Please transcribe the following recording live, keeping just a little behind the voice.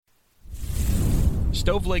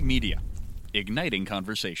Stoveleg Media, igniting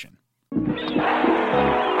conversation.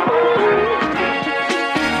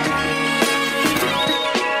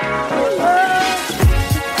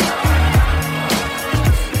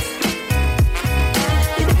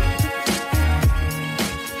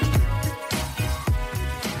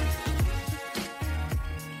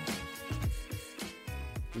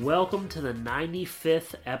 Welcome to the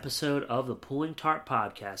 95th episode of the Pulling Tarp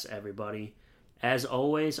Podcast, everybody. As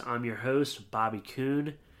always, I'm your host, Bobby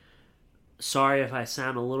Kuhn. Sorry if I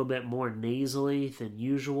sound a little bit more nasally than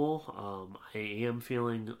usual. I am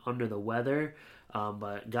feeling under the weather,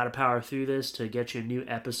 but got to power through this to get you a new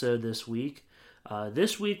episode this week.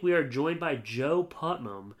 This week we are joined by Joe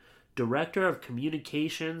Putnam, Director of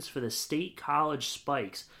Communications for the State College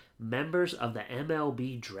Spikes, members of the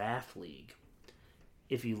MLB Draft League.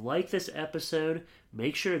 If you like this episode,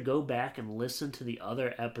 make sure to go back and listen to the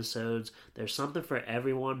other episodes. There's something for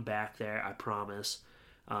everyone back there, I promise.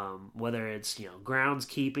 Whether it's,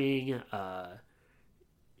 groundskeeping,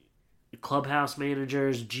 clubhouse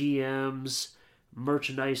managers, GMs,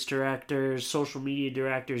 merchandise directors, social media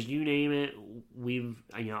directors, you name it.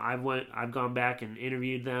 I've gone back and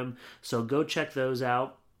interviewed them. So go check those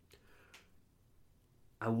out.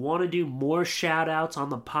 I want to do more shout-outs on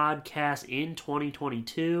the podcast in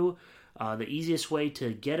 2022. The easiest way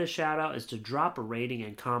to get a shout-out is to drop a rating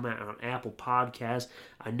and comment on Apple Podcasts.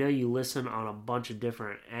 I know you listen on a bunch of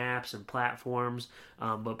different apps and platforms,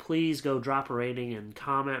 but please go drop a rating and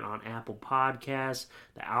comment on Apple Podcasts.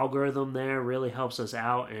 The algorithm there really helps us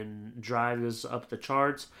out and drives us up the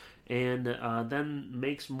charts, and then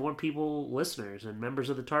makes more people listeners and members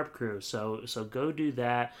of the TARP crew. So go do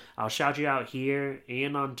that. I'll shout you out here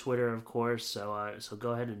and on Twitter, of course. So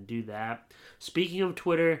go ahead and do that. Speaking of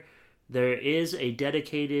Twitter, there is a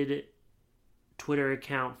dedicated Twitter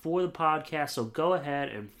account for the podcast. So go ahead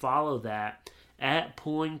and follow that at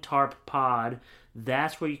Pulling Tarp Pod.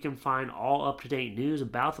 That's where you can find all up-to-date news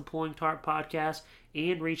about the Pulling Tarp podcast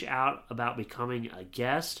and reach out about becoming a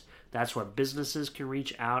guest. That's where businesses can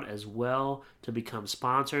reach out as well to become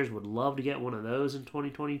sponsors. Would love to get one of those in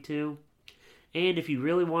 2022. And if you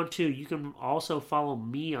really want to, you can also follow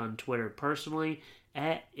me on Twitter personally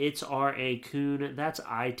at It's R.A. Kuhn. That's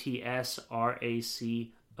ITSRACOON.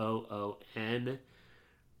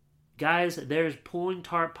 Guys, there's Pulling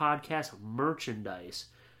Tarp Podcast merchandise.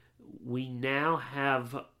 We now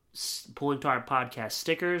have Pulling Tarp Podcast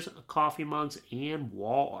stickers, coffee mugs, and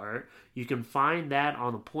wall art. You can find that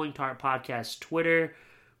on the Pulling Tarp Podcast Twitter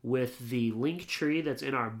with the link tree that's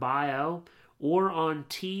in our bio, or on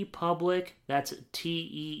TeePublic, that's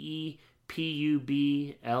TeePublic.com.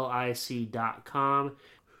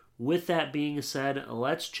 With that being said,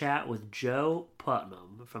 let's chat with Joe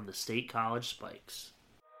Putnam from the State College Spikes.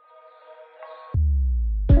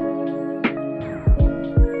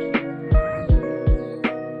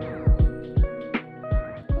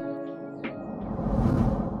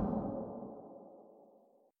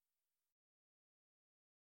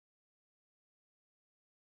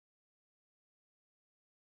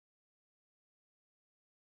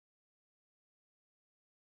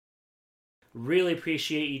 Really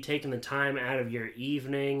appreciate you taking the time out of your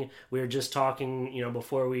evening. We were just talking,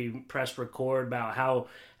 before we pressed record about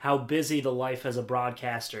how busy the life as a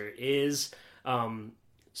broadcaster is.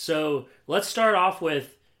 So let's start off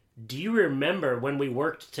with, do you remember when we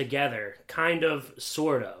worked together? Kind of,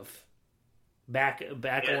 sort of. Back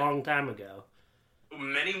a long time ago.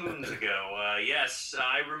 Many moons ago, yes.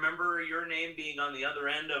 I remember your name being on the other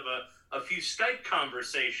end of a few Skype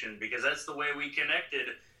conversation, because that's the way we connected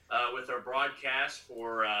with our broadcast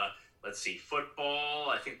for, football.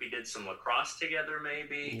 I think we did some lacrosse together,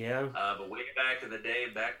 maybe. Yeah. But way back in the day,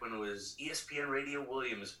 back when it was ESPN Radio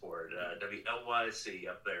Williamsport, WLYC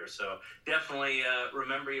up there. So definitely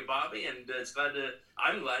remember you, Bobby, and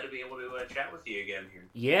I'm glad to be able to chat with you again here.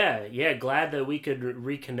 Yeah, glad that we could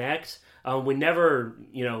reconnect. We never,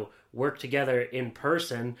 worked together in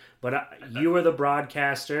person, but you were the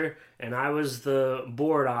broadcaster and I was the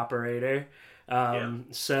board operator.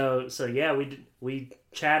 So we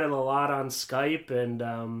chatted a lot on Skype,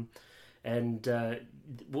 and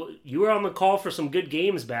you were on the call for some good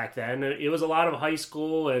games back then. It was a lot of high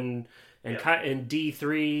school and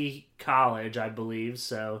D3 college, I believe.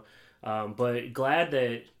 So, but glad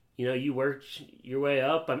that you worked your way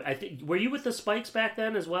up. I think, were you with the Spikes back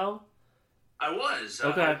then as well? I was.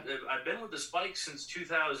 Okay. I've been with the Spikes since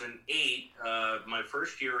 2008. My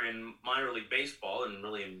first year in minor league baseball, and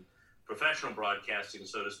really in professional broadcasting,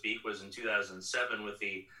 so to speak, was in 2007 with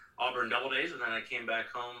the Auburn Double Days, and then I came back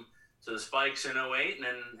home the Spikes in '08,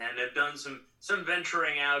 and have done some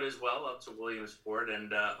venturing out as well up to Williamsport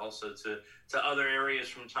and also to other areas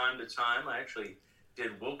from time to time. I actually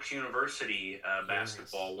did Wilkes University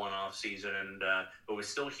basketball one off season, and but was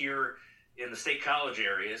still here in the State College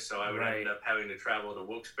area, so I would end up having to travel to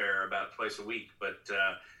Wilkes-Barre about twice a week. But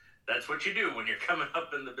that's what you do when you're coming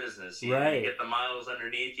up in the business. You get the miles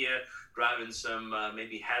underneath you, driving some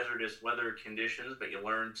maybe hazardous weather conditions, but you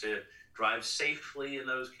learn to drive safely in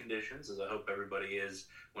those conditions, as I hope everybody is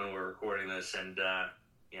when we're recording this. And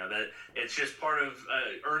that it's just part of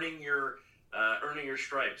earning your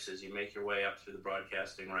stripes as you make your way up through the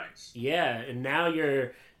broadcasting ranks. Yeah, and now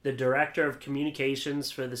you're the director of communications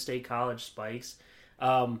for the State College Spikes.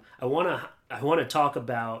 I want to talk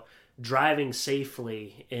about driving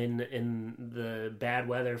safely in the bad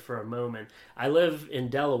weather for a moment. I live in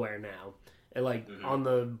Delaware now, on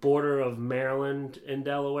the border of Maryland and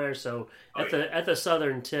Delaware, so at the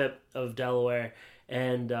southern tip of Delaware,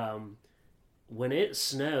 and when it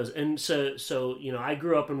snows, and so I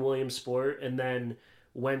grew up in Williamsport and then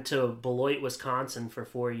went to Beloit, Wisconsin for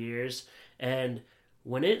 4 years, and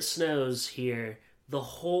when it snows here, the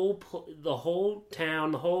whole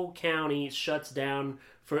town, the whole county shuts down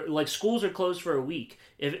for schools are closed for a week.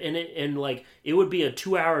 It would be a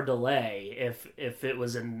 2-hour delay if it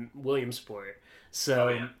was in Williamsport.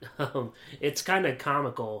 So it's kind of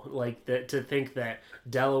comical, to think that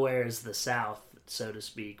Delaware is the South, so to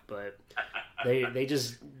speak, but they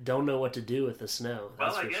just don't know what to do with the snow.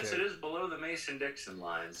 Well, I guess it is below the Mason-Dixon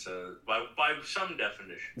line, so by some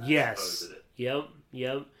definition, yes, I suppose it is.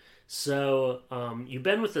 Yep. So you've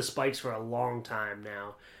been with the Spikes for a long time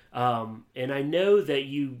now, and I know that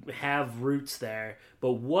you have roots there,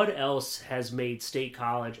 but what else has made State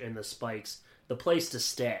College and the Spikes the place to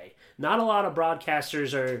stay? Not a lot of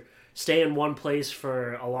broadcasters are stay in one place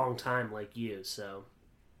for a long time like you, so...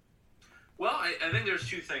 Well, I think there's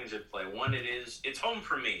two things at play. One, it's home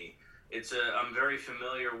for me. I'm very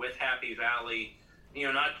familiar with Happy Valley,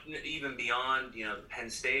 not even beyond, the Penn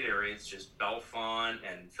State area. It's just Bellefonte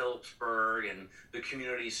and Phillipsburg and the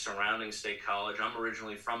communities surrounding State College. I'm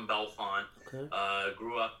originally from Bellefonte. Okay.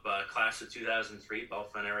 Grew up class of 2003,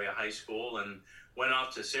 Bellefonte area high school, and went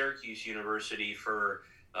off to Syracuse University for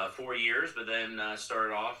 4 years, but then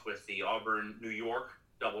started off with the Auburn, New York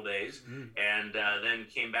double days, and then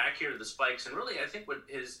came back here to the Spikes. And really, I think what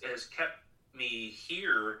has kept me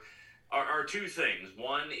here are two things.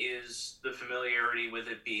 One is the familiarity with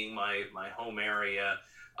it being my home area,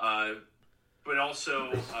 but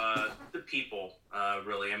also the people,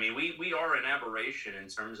 really. I mean, we are an aberration in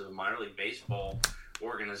terms of the minor league baseball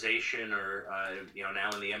organization, or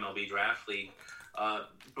now in the MLB Draft League.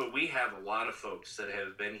 But we have a lot of folks that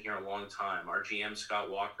have been here a long time. Our GM,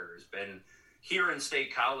 Scott Walker, has been here in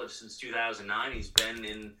State College since 2009. He's been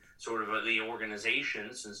in sort of the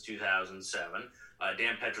organization since 2007.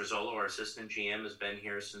 Dan Petrozzolo, our assistant GM, has been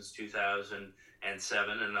here since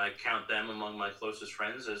 2007, and I count them among my closest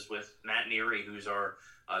friends, as with Matt Neary, who's our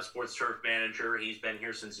sports turf manager. He's been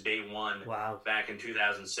here since day one. Wow. Back in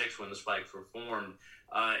 2006 when the Spikes were formed.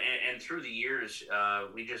 And through the years,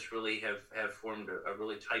 we just really have formed a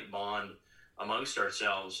really tight bond amongst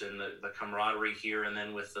ourselves, and the camaraderie here, and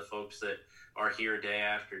then with the folks that are here day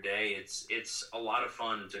after day. It's a lot of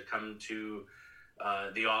fun to come to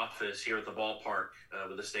the office here at the ballpark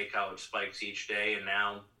with the State College Spikes each day, and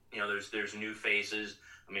now there's new faces.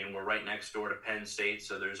 I mean, we're right next door to Penn State,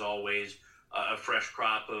 so there's always a fresh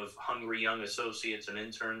crop of hungry young associates and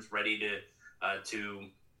interns ready to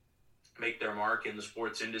make their mark in the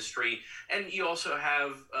sports industry. And you also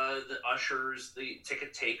have the ushers, the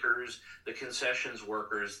ticket takers, the concessions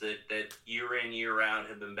workers that year in, year out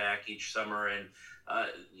have been back each summer. And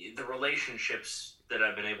the relationships that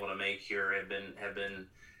I've been able to make here have been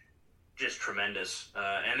just tremendous.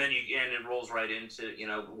 And it rolls right into,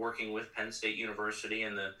 working with Penn State University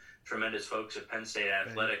and the tremendous folks at Penn State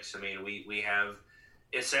Athletics. Right. I mean, we have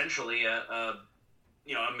essentially a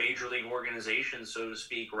major league organization, so to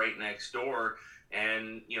speak, right next door.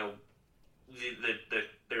 And,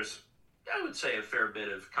 there's, I would say, a fair bit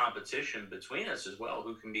of competition between us as well.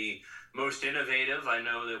 Who can be most innovative? I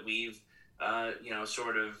know that we've,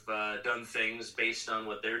 done things based on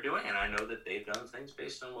what they're doing, and I know that they've done things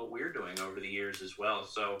based on what we're doing over the years as well.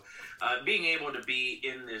 So being able to be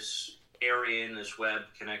in this area, in this web,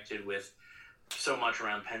 connected with so much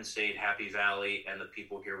around Penn State, Happy Valley, and the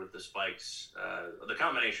people here with the Spikes, the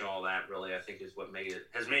combination of all that really, I think, is what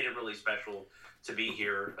has made it really special to be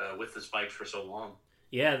here with the Spikes for so long.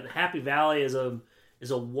 Yeah, Happy Valley is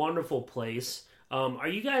a wonderful place. Are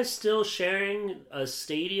you guys still sharing a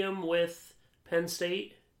stadium with Penn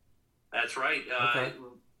State? That's right. Okay.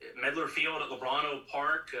 Medler Field at Lebrano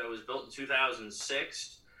Park was built in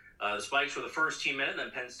 2006. The Spikes were the first team in it,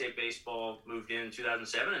 then Penn State baseball moved in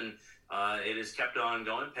 2007, and it has kept on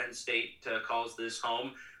going. Penn State calls this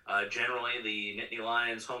home. Generally, the Nittany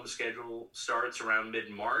Lions home schedule starts around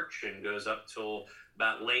mid-March and goes up till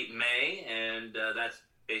about late May, and that's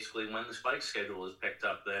basically when the Spikes schedule is picked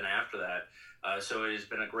up then after that. So it has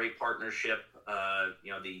been a great partnership.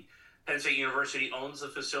 The Penn State University owns the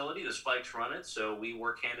facility. The Spikes run it, so we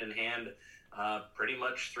work hand in hand pretty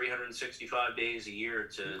much 365 days a year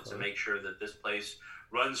to make sure that this place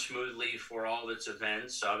runs smoothly for all its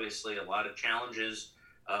events. Obviously, a lot of challenges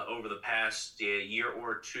over the past year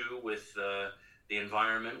or two with the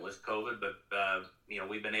environment, with COVID, but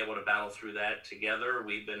we've been able to battle through that together.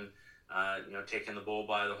 We've been taking the bull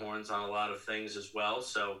by the horns on a lot of things as well.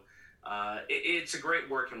 So it's a great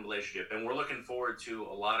working relationship, and we're looking forward to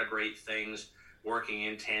a lot of great things working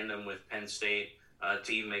in tandem with Penn State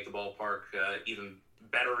to even make the ballpark even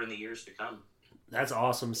better in the years to come. That's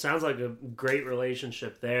awesome. Sounds like a great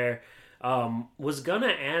relationship there. Was going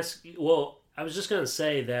to ask, I was just going to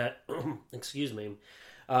say that, excuse me,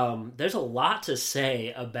 there's a lot to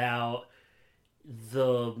say about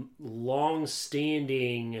the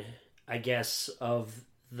long-standing, I guess, of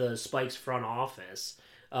the Spikes front office,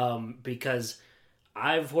 because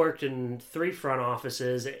I've worked in 3 front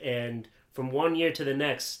offices, and from one year to the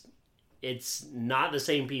next, it's not the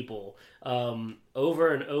same people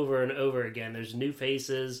over and over and over again. There's new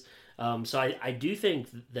faces. So I do think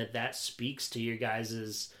that speaks to your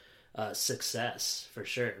guys' success for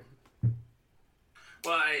sure.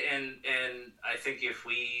 Well, and I think if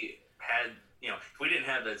we had, if we didn't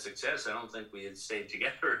have that success, I don't think we had stayed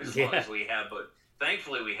together as long as we have. But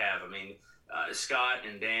thankfully we have. I mean, Scott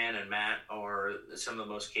and Dan and Matt are some of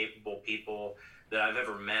the most capable people that I've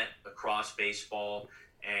ever met across baseball.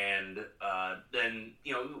 And then,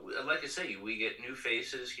 like I say, we get new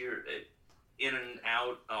faces here in and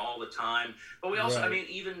out all the time. But we also, right.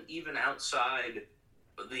 Even outside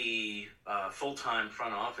the full-time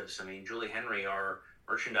front office, Julie Henry, our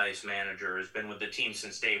merchandise manager, has been with the team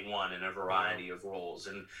since day one in a variety of roles.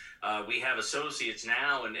 And we have associates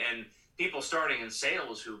now and people starting in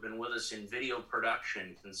sales who've been with us in video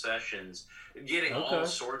production, concessions, getting all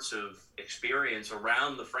sorts of experience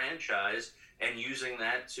around the franchise and using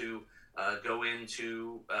that to go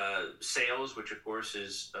into sales, which of course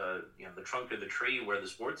is the trunk of the tree where the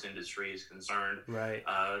sports industry is concerned. Right.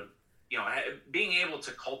 Being able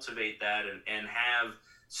to cultivate that and have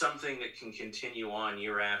something that can continue on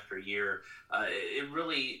year after year, it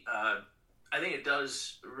really, I think it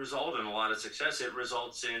does result in a lot of success. It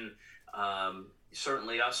results in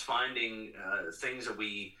certainly us finding things that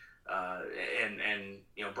we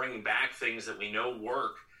and bringing back things that we know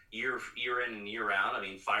work year in and year out.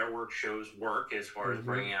 Fireworks shows work as far as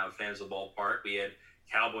bringing out fans of the ballpark. We had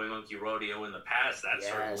Cowboy Monkey Rodeo in the past. That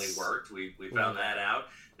certainly worked. We found that out.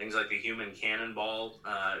 Things like the human cannonball.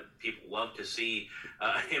 People love to see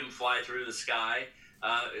him fly through the sky.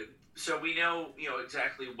 So we know,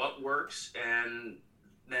 exactly what works, and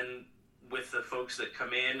then with the folks that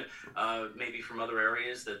come in, maybe from other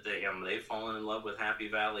areas that they've fallen in love with Happy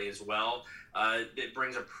Valley as well. It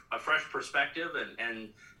brings a fresh perspective, and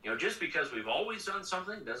just because we've always done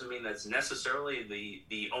something doesn't mean that's necessarily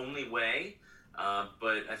the only way.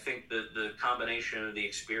 But I think that the combination of the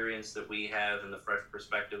experience that we have and the fresh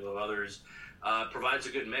perspective of others provides a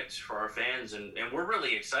good mix for our fans. And we're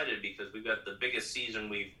really excited because we've got the biggest season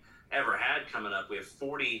we've ever had coming up. We have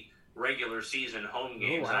 40 regular season home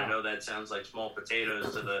games. Oh, wow. I know that sounds like small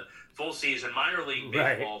potatoes to the full season minor league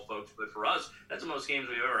baseball folks, but for us, that's the most games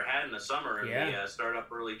we've ever had in the summer. And we start up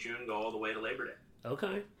early June, go all the way to Labor Day.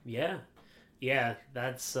 Okay. Yeah.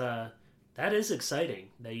 That is exciting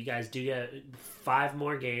that you guys do get 5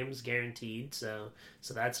 more games guaranteed. So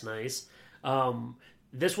that's nice.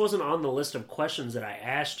 This wasn't on the list of questions that I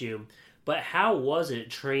asked you, but how was it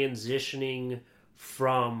transitioning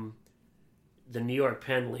from the New York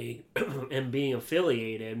Penn League and being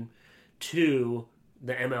affiliated to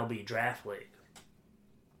the MLB Draft League?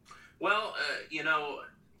 Well, it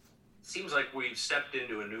seems like we've stepped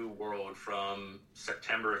into a new world from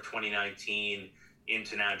September of 2019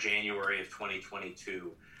 into now January of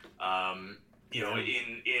 2022.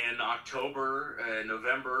 In October,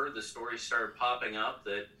 November, the stories started popping up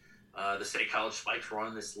that the State College Spikes were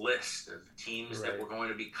on this list of teams that were going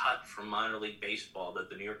to be cut from minor league baseball, that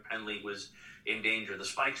the New York Penn League was in danger, the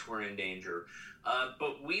Spikes were in danger.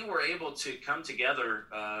 But we were able to come together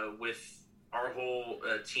with our whole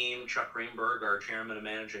team, Chuck Greenberg, our chairman and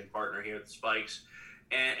managing partner here at the Spikes,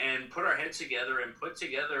 and put our heads together and put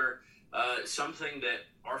together something that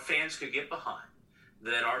our fans could get behind.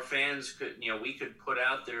 that our fans could, we could put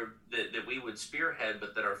out there that we would spearhead,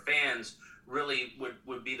 but that our fans really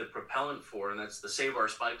would be the propellant for, and that's the Save Our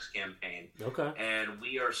Spikes campaign. Okay. And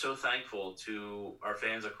we are so thankful to our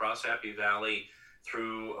fans across Happy Valley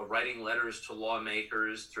through writing letters to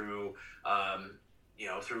lawmakers, through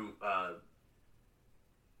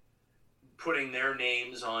putting their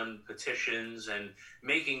names on petitions and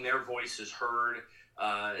making their voices heard.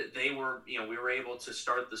 We were able to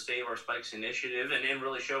start the Save Our Spikes initiative and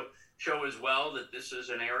really show as well that this is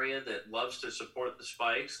an area that loves to support the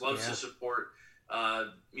Spikes, loves to support,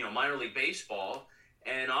 minor league baseball.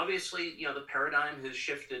 And obviously, the paradigm has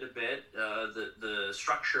shifted a bit. The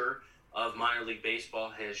structure of minor league baseball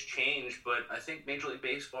has changed, but I think Major League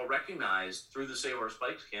Baseball recognized through the Save Our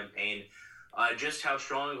Spikes campaign just how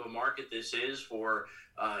strong of a market this is for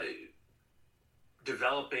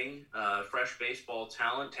developing fresh baseball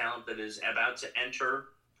talent that is about to enter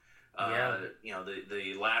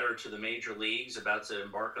the ladder to the major leagues, about to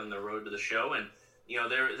embark on the road to the show. And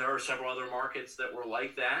there are several other markets that were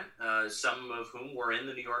like that, some of whom were in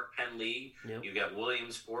the New York Penn League. Yep. You've got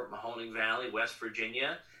Williamsport, Mahoning Valley, West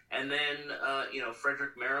Virginia, and then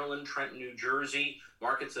Frederick, Maryland, Trenton, New Jersey,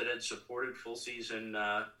 markets that had supported full season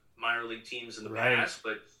minor league teams in the past.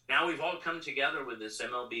 But now we've all come together with this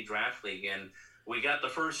MLB Draft League, and we got the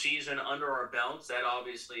first season under our belts. That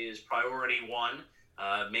obviously is priority one.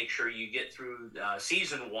 Make sure you get through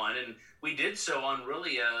season one, and we did so on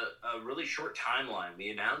really a really short timeline. We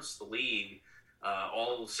announced the league,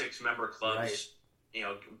 all 6 member clubs,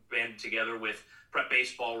 band together with Prep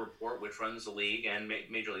Baseball Report, which runs the league, and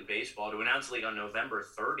Major League Baseball, to announce the league on November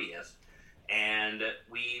 30th. And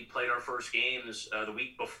we played our first games the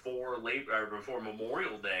week before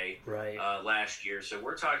Memorial Day last year. So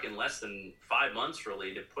we're talking less than 5 months,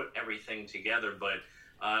 really, to put everything together. But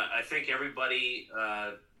I think everybody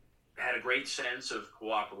had a great sense of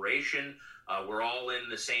cooperation. We're all in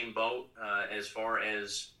the same boat as far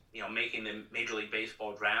as making the Major League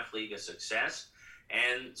Baseball Draft League a success.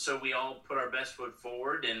 And so we all put our best foot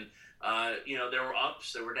forward, and there were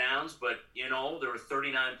ups, there were downs, but there were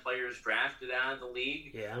 39 players drafted out of the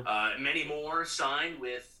league. Many more signed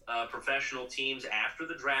with professional teams after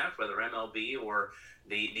the draft, whether MLB or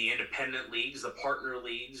the independent leagues, the partner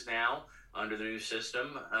leagues now under the new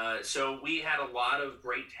system. So we had a lot of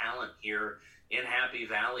great talent here in Happy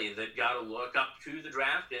Valley that got a look up to the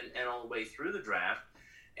draft and all the way through the draft.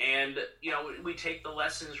 And, we take the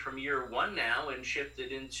lessons from year one now and shift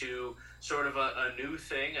it into sort of a new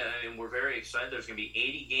thing. And we're very excited. There's going to be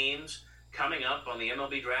 80 games coming up on the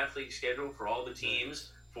MLB Draft League schedule for all the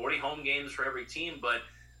teams, 40 home games for every team. But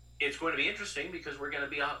it's going to be interesting because we're going to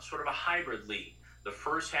be sort of a hybrid league. The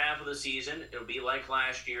first half of the season, it'll be like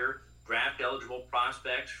last year, draft-eligible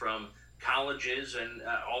prospects from colleges and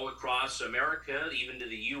all across America, even to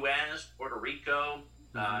the U.S., Puerto Rico,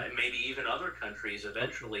 and maybe even other countries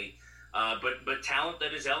eventually. But talent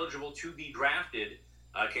that is eligible to be drafted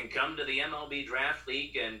can come to the MLB Draft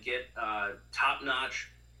League and get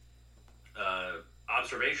top-notch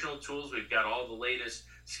observational tools. We've got all the latest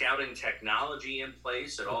scouting technology in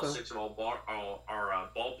place at all 6 of our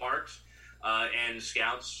ballparks. And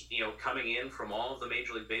scouts, coming in from all of the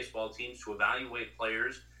Major League Baseball teams to evaluate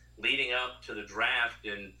players leading up to the draft.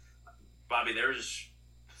 And Bobby, there's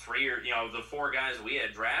 3 or the 4 guys we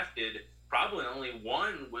had drafted, probably only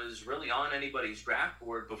one was really on anybody's draft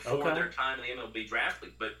board before their time in the MLB Draft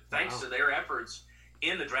League. But thanks to their efforts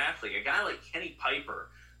in the draft league, a guy like Kenny Piper,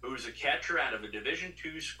 who's a catcher out of a Division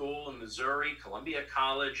II school in Missouri, Columbia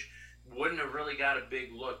College, wouldn't have really got a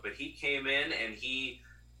big look, but he came in and he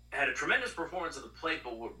had a tremendous performance at the plate.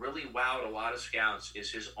 But what really wowed a lot of scouts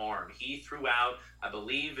is his arm. He threw out, I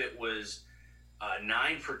believe it was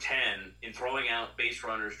 9 for 10 in throwing out base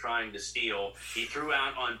runners trying to steal. He threw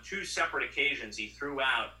out on 2 separate occasions. He threw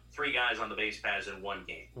out 3 guys on the base paths in one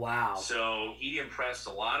game. Wow. So he impressed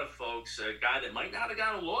a lot of folks. A guy that might not have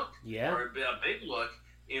got a look or a big look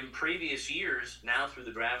in previous years, now through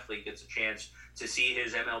the draft league gets a chance to see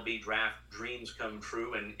his MLB draft dreams come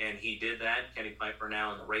true, and he did that. Kenny Piper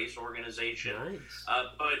now in the Race organization. Nice.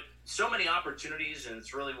 But so many opportunities, and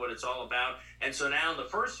it's really what it's all about. And so now in the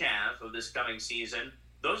first half of this coming season,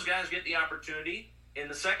 those guys get the opportunity. In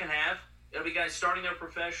the second half, it'll be guys starting their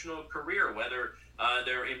professional career, whether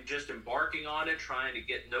they're just embarking on it, trying to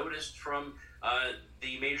get noticed from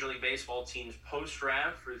the Major League Baseball teams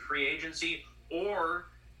post-draft for free agency, or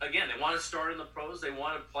again, they want to start in the pros. They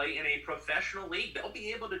want to play in a professional league. They'll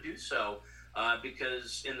be able to do so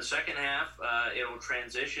because in the second half, it'll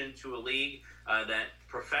transition to a league that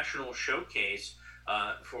professional showcase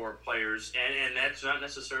for players, and that's not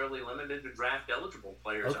necessarily limited to draft-eligible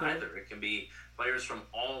players either. It can be players from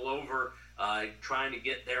all over trying to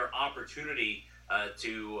get their opportunity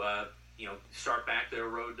to start back their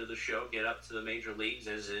road to the show, get up to the major leagues,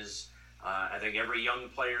 as is I think every young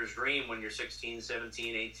player's dream when you're 16,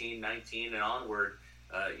 17, 18, 19, and onward.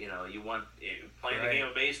 You want playing the game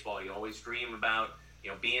of baseball. You always dream about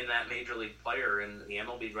being that major league player, and the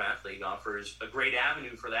MLB Draft League offers a great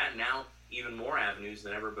avenue for that. Now, even more avenues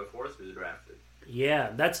than ever before through the draft league.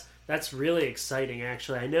 Yeah, that's really exciting.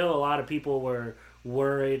 Actually, I know a lot of people were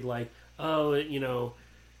worried, like, the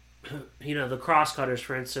Crosscutters,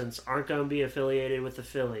 for instance, aren't going to be affiliated with the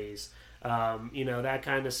Phillies. That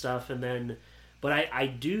kind of stuff, but I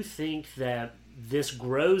do think that this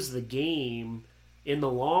grows the game in the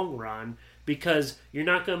long run, because you're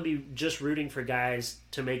not going to be just rooting for guys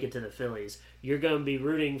to make it to the Phillies. You're going to be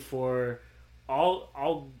rooting for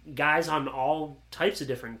all guys on all types of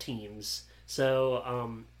different teams.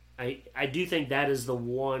 So I do think that is the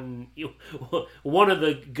one of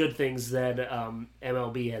the good things that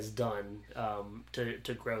MLB has done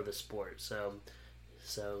to grow the sport. So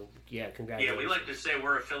yeah, congratulations. Yeah, we like to say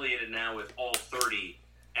we're affiliated now with all 30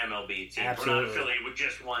 MLB teams. Absolutely. We're not affiliated with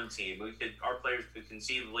just one team. Our players could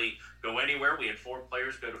conceivably go anywhere. We had 4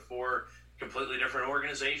 players go to 4 completely different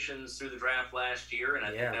organizations through the draft last year, and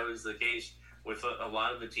I think that was the case with a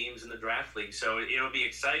lot of the teams in the draft league. So it'll be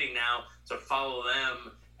exciting now to follow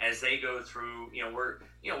them as they go through.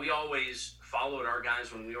 We always followed our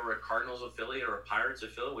guys when we were a Cardinals affiliate or a Pirates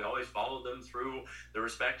affiliate. We always followed them through the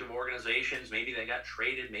respective organizations. Maybe they got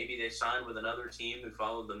traded. Maybe they signed with another team who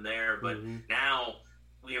followed them there. But now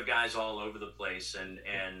we have guys all over the place, and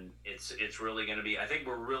it's really going to be. I think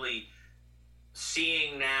we're really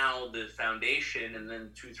seeing now the foundation, and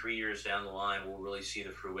then 2-3 years down the line, we'll really see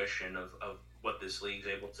the fruition of what this league's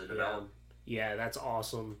able to develop. Yeah, that's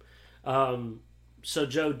awesome. So,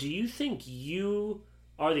 Joe, do you think you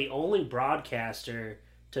are the only broadcaster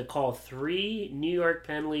to call 3 New York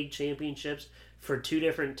Penn League championships for 2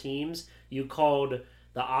 different teams? You called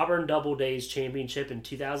the Auburn Double Days championship in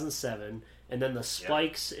 2007, and then the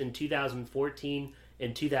Spikes in 2014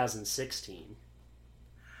 and 2016.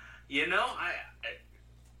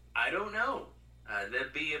 I don't know.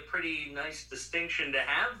 That'd be a pretty nice distinction to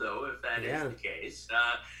have, though, if that is the case.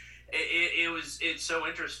 It's so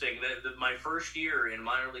interesting that my first year in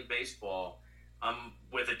minor league baseball, I'm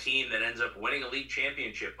with a team that ends up winning a league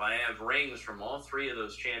championship. I have rings from all 3 of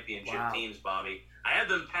those championship teams, Bobby. I have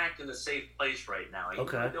them packed in a safe place right now. I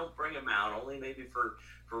don't bring them out, only maybe for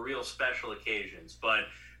real special occasions. But,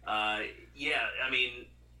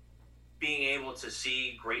 being able to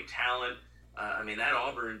see great talent. That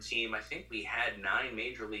Auburn team, I think we had 9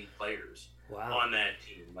 major league players on that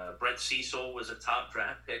team. Brett Cecil was a top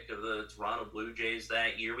draft pick of the Toronto Blue Jays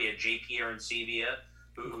that year. We had J.P. Arencibia,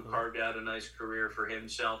 who carved out a nice career for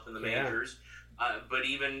himself in the majors. But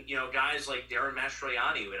even, guys like Darren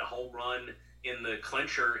Mastroianni, who had a home run in the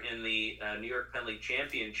clincher in the New York Penn League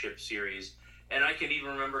Championship Series. And I can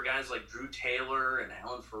even remember guys like Drew Taylor and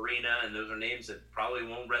Alan Farina, and those are names that probably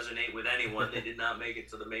won't resonate with anyone. They did not make it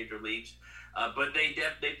to the major leagues. But they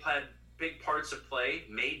had big parts of play,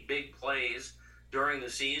 made big plays during the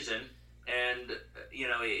season. And,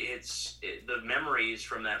 the memories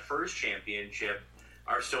from that first championship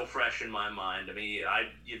are still fresh in my mind.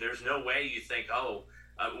 There's no way you think,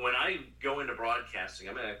 when I go into broadcasting,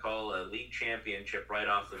 I'm going to call a league championship right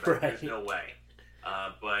off the bat. There's no way.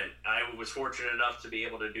 But I was fortunate enough to be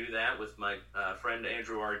able to do that with my friend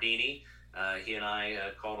Andrew Ardini. He and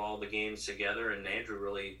I called all the games together, and Andrew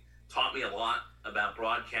really taught me a lot about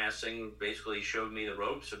broadcasting, basically showed me the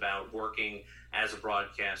ropes about working as a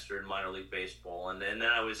broadcaster in minor league baseball. And then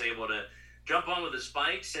I was able to jump on with the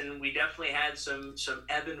Spikes, and we definitely had some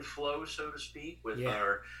ebb and flow, so to speak, with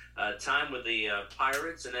our time with the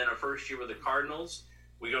Pirates, and then our first year with the Cardinals.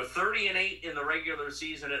 We go 30-8 in the regular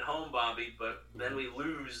season at home, Bobby, but then we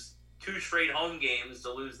lose 2 straight home games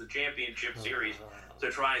to lose the championship series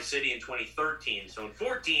to Tri-City in 2013. So in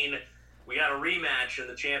 14, we got a rematch in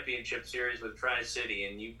the championship series with Tri-City,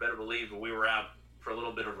 and you better believe we were out for a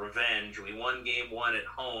little bit of revenge. We won game 1 at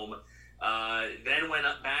home, then went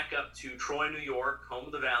back up to Troy, New York, home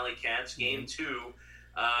of the Valley Cats, game 2.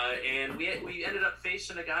 And we ended up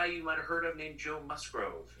facing a guy you might have heard of named Joe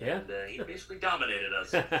Musgrove. And he basically dominated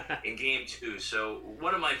us in game 2. So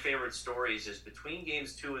one of my favorite stories is between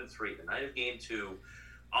games 2 and 3, the night of game 2,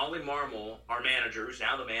 Ollie Marmol, our manager, who's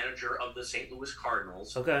now the manager of the St. Louis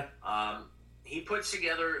Cardinals, he puts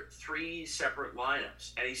together 3 separate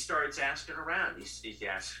lineups, and he starts asking around. He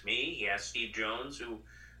asks me, he asks Steve Jones, who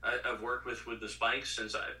I've worked with the Spikes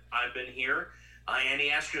since I've been here, and he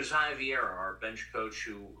asked Josiah Vieira, our bench coach,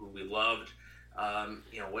 who we loved.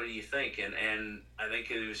 What do you think? And I think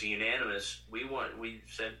it was unanimous. We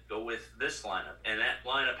said go with this lineup, and that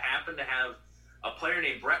lineup happened to have a player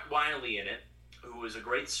named Brett Wiley in it, who was a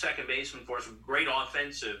great second baseman for us, a great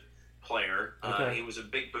offensive player. Okay. He was a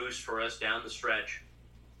big boost for us down the stretch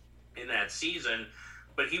in that season.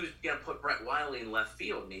 But he was going to put Brett Wiley in left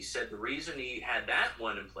field, and he said the reason he had that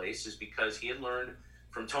one in place is because he had learned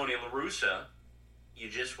from Tony La Russa, you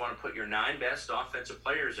just want to put your 9 best offensive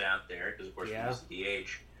players out there, because of course he was the DH,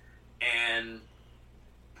 and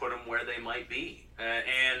put them where they might be.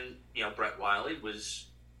 Brett Wiley was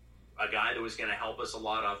a guy that was going to help us a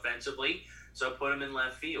lot offensively, so put him in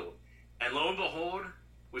left field. And lo and behold,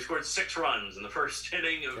 we scored 6 runs in the first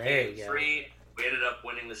inning of Game 3. We ended up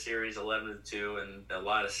winning the series 11-2, and a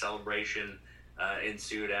lot of celebration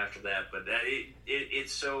ensued after that. But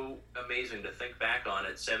it's so amazing to think back on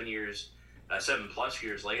it 7+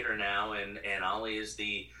 years later now, and Ollie is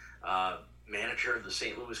the manager of the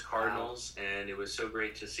St. Louis Cardinals, and it was so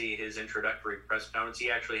great to see his introductory press conference. He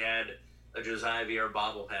actually had a Josiah Vieira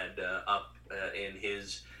bobblehead up in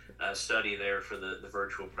his study there for the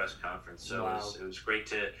virtual press conference. So it was great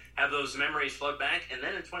to have those memories flood back. And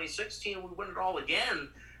then in 2016, we won it all again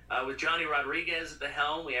with Johnny Rodriguez at the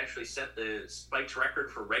helm. We actually set the Spikes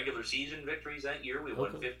record for regular season victories that year. We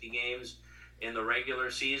won 50 games in the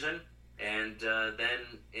regular season. And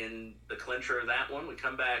then in the clincher of that one, we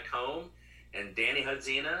come back home, and Danny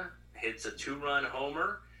Hudzina hits a 2-run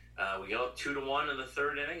homer. We go up 2-1 in the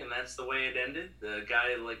 3rd inning, and that's the way it ended. The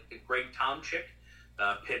guy like Greg Tomczyk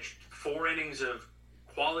pitched 4 innings of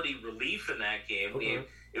quality relief in that game.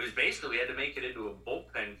 It was basically, we had to make it into a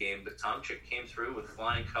bullpen game, but Tomczyk came through with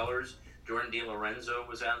flying colors. Jordan DiLorenzo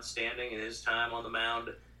was outstanding in his time on the mound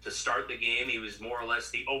to start the game. He was more or less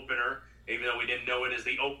the opener, even though we didn't know it as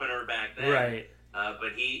the opener back then. Right.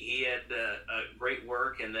 But he had great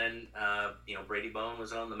work, and then Brady Bone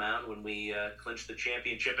was on the mound when we clinched the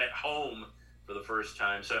championship at home for the first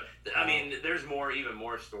time. So I mean, there's even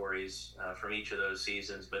more stories from each of those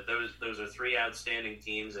seasons. But those are 3 outstanding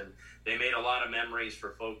teams, and they made a lot of memories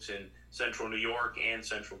for folks in Central New York and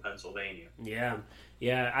Central Pennsylvania. Yeah.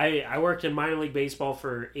 I worked in minor league baseball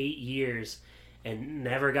for 8 years and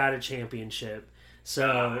never got a championship.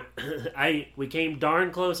 So we came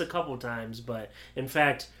darn close a couple times, but in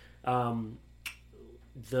fact, the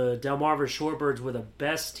Delmarva Shorebirds were the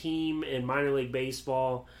best team in minor league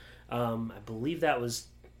baseball. I believe that was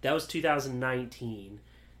 2019,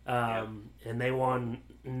 and they won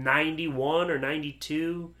 91 or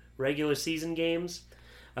 92 regular season games.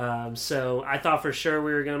 So I thought for sure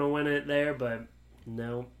we were going to win it there, but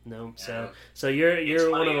no. So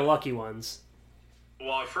you're one of the lucky ones.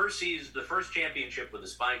 Well, the first championship with the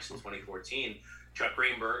Spikes in 2014, Chuck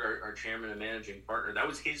Greenberg, our chairman and managing partner, that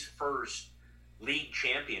was his first league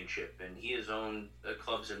championship, and he has owned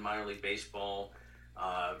clubs in minor league baseball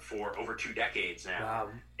for over 2 decades now. Wow.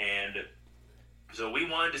 And so we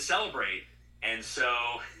wanted to celebrate, and so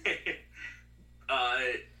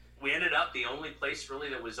we ended up the only place really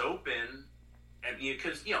that was open, and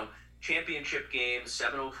because championship game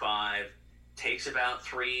 7:05. Takes about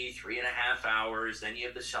 3.5 hours. Then you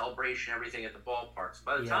have the celebration, everything at the ballparks.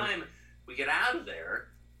 By the time we get out of there,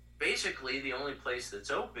 basically the only place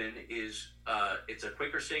that's open is it's a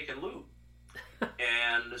Quaker Steak and Lube.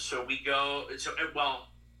 And so we go.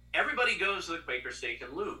 Everybody goes to the Quaker Steak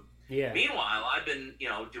and Lube. Yeah. Meanwhile, I've been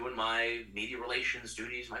doing my media relations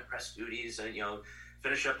duties, my press duties, and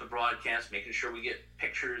finish up the broadcast, making sure we get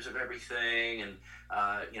pictures of everything, and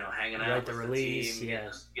hanging out with the team,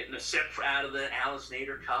 getting a sip out of the Alice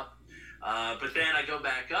Nader cup. But then I go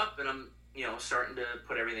back up, and I'm starting to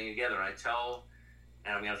put everything together.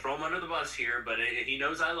 And I'm going to throw him under the bus here, but he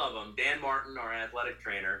knows I love him. Dan Martin, our athletic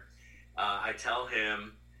trainer, I tell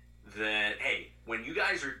him that, hey, when you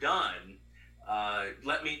guys are done,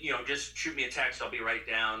 let me, just shoot me a text. I'll be right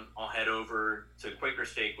down. I'll head over to Quaker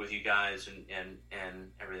Steak with you guys, and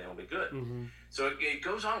everything will be good. Mm-hmm. So it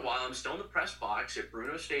goes on a while. I'm still in the press box at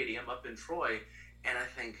Bruno Stadium up in Troy, and I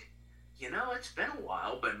think, it's been a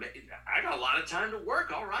while, but I got a lot of time to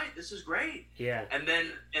work. All right, this is great. Yeah. And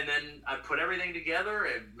then I put everything together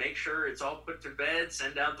and make sure it's all put to bed,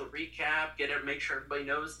 send out the recap, make sure everybody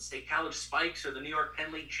knows the State College Spikes are the New York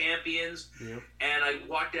Penn League champions. Yep. And I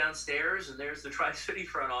walk downstairs, and there's the Tri-City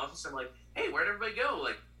front office. I'm like, hey, where'd everybody go?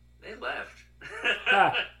 Like, they left.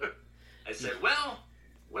 I said, well,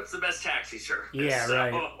 what's the best taxi service? Yeah,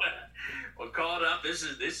 right. Well, call it up. This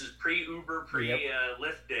is pre-Uber,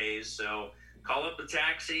 pre-Lyft days. So call up the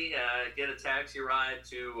taxi, get a taxi ride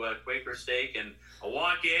to Quaker Steak, and I'll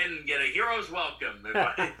walk in and get a hero's welcome.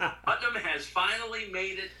 Putnam has finally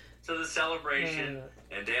made it to the celebration,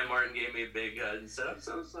 and Dan Martin gave me a big hug and said, "I'm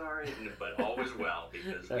so sorry," but all was well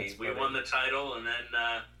because we won the title, and then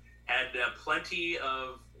had plenty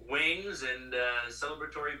of wings and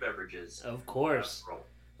celebratory beverages. Of course,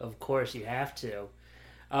 you have to.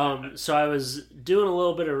 So I was doing a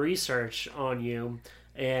little bit of research on you,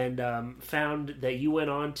 and found that you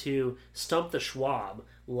went on to Stump the Schwab.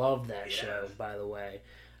 Love that show, by the way.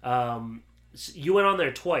 You went on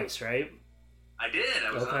there twice, right? I did.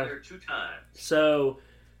 I was on there 2 times. So,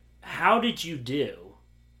 how did you do?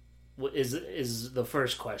 Is the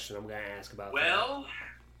first question I'm going to ask about. Well,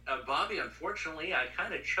 Bobby, unfortunately, I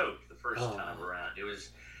kind of choked the first time around. It was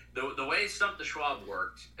the way Stump the Schwab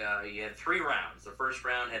worked. You had 3 rounds. The first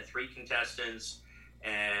round had 3 contestants,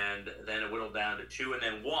 and then it whittled down to 2, and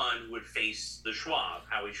then 1 would face the Schwab,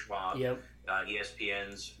 Howie Schwab,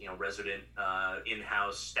 ESPN's resident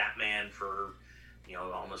in-house stat man for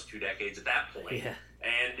almost 2 decades at that point. Yeah.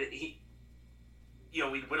 And he,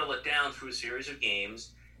 we'd whittle it down through a series of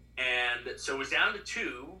games, and so it was down to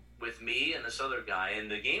 2 with me and this other guy, and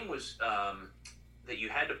the game was that you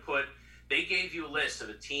had to put. They gave you a list of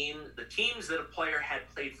the teams that a player had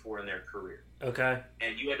played for in their career. Okay.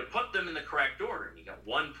 And you had to put them in the correct order. And you got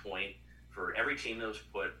 1 point for every team that was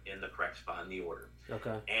put in the correct spot in the order.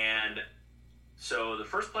 Okay. And so the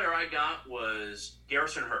first player I got was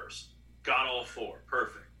Garrison Hurst. Got all 4.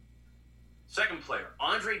 Perfect. Second player,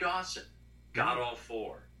 Andre Dawson. Got all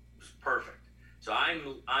 4. It was perfect. So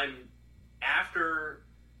I'm after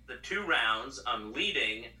the 2 rounds, I'm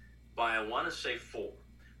leading by, I want to say, 4.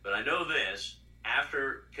 But I know this,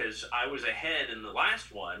 because I was ahead in the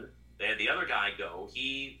last one, they had the other guy go.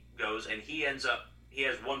 He goes, and he has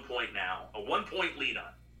 1 point now. A 1-point lead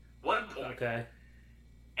on. 1 point. Okay.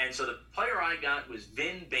 And so the player I got was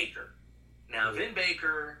Vin Baker. Now, Vin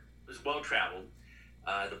Baker was well-traveled.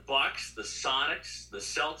 The Bucks, the Sonics, the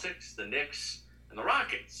Celtics, the Knicks, and the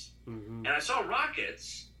Rockets. Mm-hmm. And I saw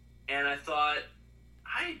Rockets, and I thought,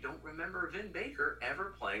 I don't remember Vin Baker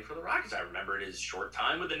ever playing for the Rockets. I remember his short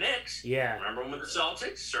time with the Knicks. Yeah. I remember him with the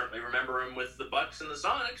Celtics. Certainly remember him with the Bucks and the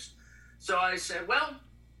Sonics. So I said, well,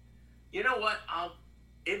 you know what?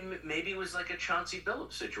 Maybe it was like a Chauncey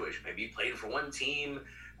Billups situation. Maybe he played for one team.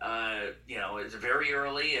 It's very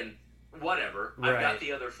early and whatever. Right. I've got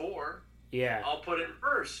the other 4. Yeah. I'll put it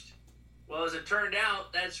first. Well, as it turned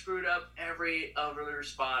out, that screwed up every other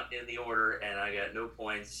spot in the order, and I got no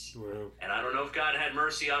points. Wow. And I don't know if God had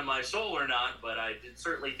mercy on my soul or not, but I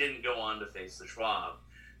certainly didn't go on to face the Schwab.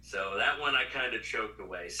 So that one I kind of choked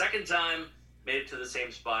away. Second time, made it to the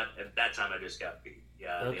same spot, and that time I just got beat.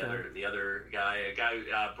 Yeah, okay. the other guy,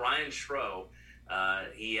 Brian Schro,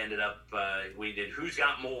 he ended up, we did Who's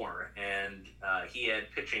Got More, and he had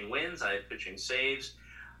pitching wins, I had pitching saves.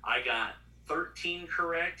 I got 13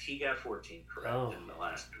 correct. He got 14 correct in the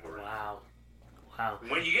last tour. Wow.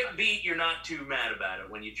 When you get beat, you're not too mad about it.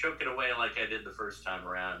 When you choke it away like I did the first time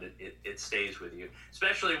around, it stays with you.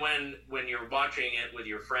 Especially when you're watching it with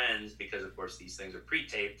your friends, because of course these things are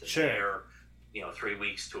pre-taped and air, 3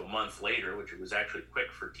 weeks to a month later, which it was actually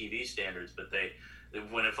quick for TV standards. But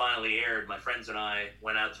when it finally aired, my friends and I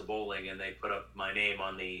went out to bowling and they put up my name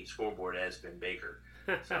on the scoreboard as Vin Baker.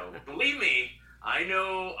 So believe me, I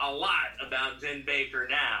know a lot about Vin Baker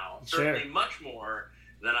now, certainly much more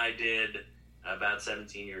than I did about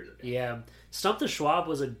 17 years ago. Yeah. Stump the Schwab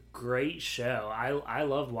was a great show. I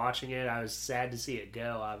loved watching it. I was sad to see it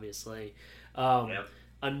go, obviously.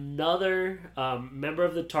 Another member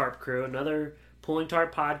of the TARP crew, another Pulling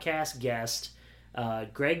Tarp podcast guest,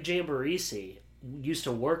 Greg Jamborisi, used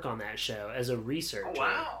to work on that show as a researcher. Oh,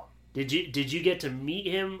 wow. Did you get to meet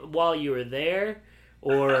him while you were there?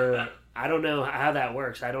 Or... I don't know how that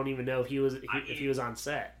works. I don't even know if he was on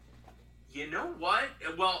set. You know what?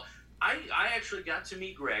 Well, I actually got to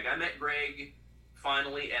meet Greg. I met Greg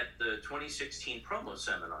finally at the 2016 promo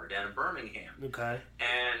seminar down in Birmingham. Okay.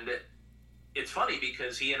 And it's funny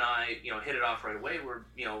because he and I, hit it off right away. We're,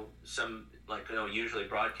 usually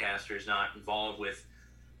broadcasters not involved with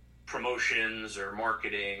promotions or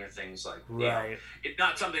marketing or things like that. Right. It's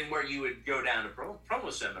not something where you would go down to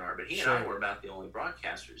promo seminar, but he and I were about the only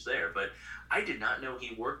broadcasters there. But I did not know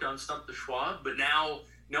he worked on Stump the Schwab, but now,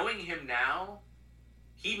 knowing him now,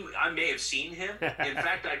 I may have seen him. In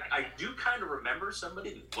fact, I do kind of remember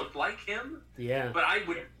somebody that looked like him. Yeah. But I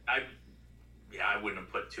wouldn't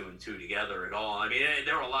have put 2 and 2 together at all. I mean,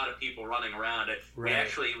 there were a lot of people running around. Right.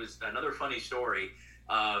 It was another funny story.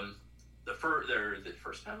 The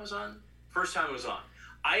first time I was on First time I was on.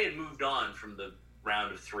 I had moved on from the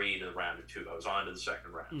round of 3 to the round of 2. I was on to the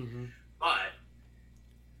second round. Mm-hmm. But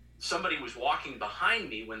somebody was walking behind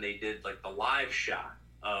me when they did like the live shot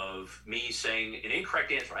of me saying an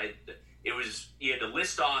incorrect answer. You had to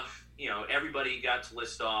list off, everybody got to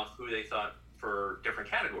list off who they thought for different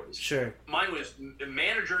categories. Sure. Mine was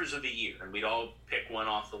managers of the year, and we'd all pick one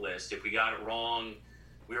off the list. If we got it wrong,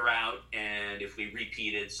 we were out, and if we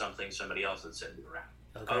repeated something somebody else had said, we were out.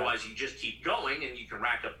 Okay. Otherwise, you just keep going, and you can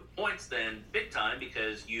rack up the points then big time,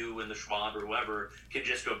 because you and the Schwab or whoever can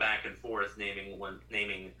just go back and forth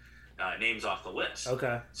naming names off the list.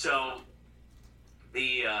 Okay. So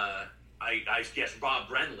I guess Bob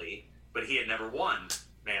Brenly, but he had never won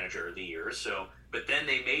Manager of the Year. But then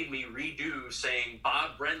they made me redo saying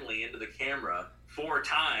Bob Brenly into the camera 4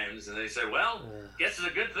 times, and they said, well, guess it's a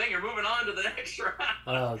good thing you're moving on to the next round.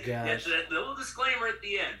 Oh, gosh. It's a little disclaimer at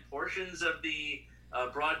the end. Portions of the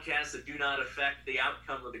broadcasts that do not affect the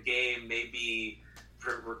outcome of the game may be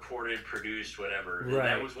recorded, produced, whatever. Right.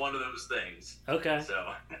 That was one of those things. Okay.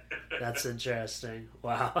 So That's interesting.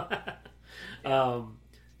 Wow.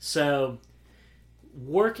 So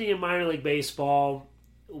working in minor league baseball,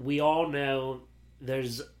 we all know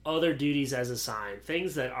there's other duties as assigned,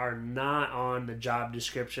 things that are not on the job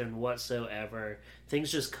description whatsoever.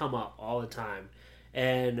 Things just come up all the time.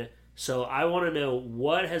 And so I want to know,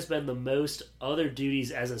 what has been the most other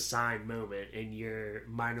duties as assigned moment in your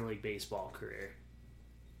minor league baseball career?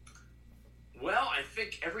 Well, I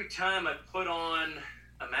think every time I put on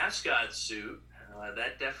a mascot suit,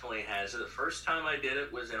 that definitely has it. The first time I did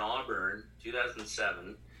it was in Auburn,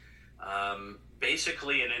 2007.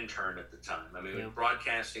 Basically an intern at the time. I mean,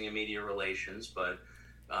 broadcasting and media relations, but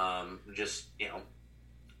just,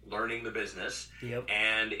 learning the business. Yep.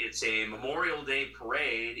 And it's a Memorial Day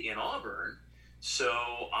parade in Auburn, so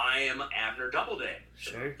I am Abner Doubleday,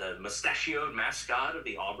 sure, the mustachioed mascot of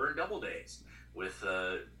the Auburn Doubledays, with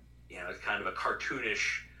kind of a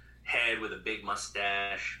cartoonish head with a big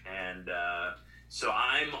mustache, and so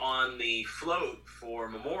I'm on the float for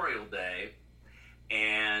Memorial Day,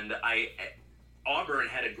 and Auburn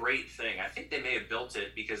had a great thing. I think they may have built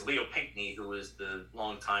it because Leo Pinckney, who was the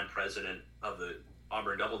longtime president of the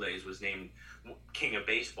Auburn Doubledays, was named King of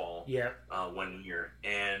Baseball one year.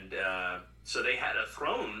 And so they had a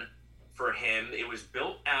throne for him. It was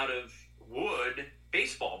built out of wood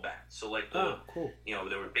baseball bats. So cool.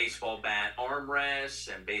 There were baseball bat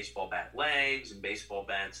armrests and baseball bat legs and baseball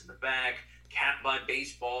bats in the back, cat butt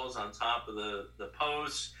baseballs on top of the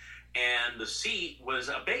posts. And the seat was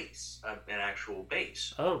a base, an actual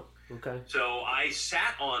base. Oh, okay. So I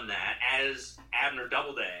sat on that as Abner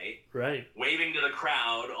Doubleday, right, waving to the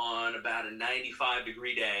crowd on about a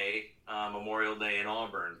 95-degree day, Memorial Day in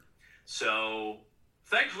Auburn. So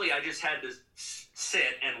thankfully, I just had to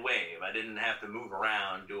sit and wave. I didn't have to move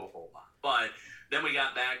around, do a whole lot. But then we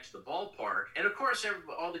got back to the ballpark, and of course,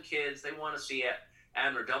 all the kids, they want to see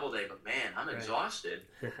Abner Doubleday, but man, I'm exhausted.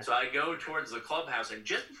 So I go towards the clubhouse, and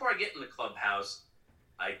just before I get in the clubhouse,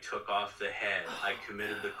 I took off the head. I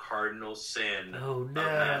committed the cardinal sin of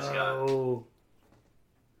mascot.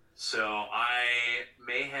 So I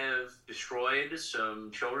may have destroyed some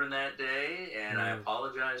children that day, and I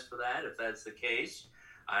apologize for that if that's the case.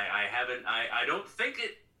 I don't think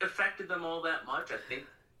it affected them all that much. I think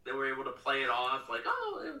they were able to play it off like,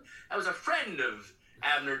 I was a friend of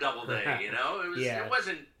Abner Doubleday,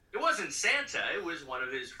 It wasn't Santa. It was one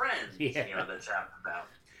of his friends, that's out and about.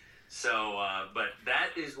 So, but that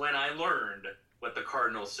is when I learned what the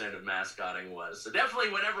cardinal sin of mascotting was. So definitely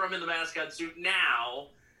whenever I'm in the mascot suit now,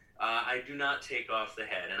 I do not take off the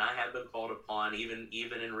head. And I have been called upon, even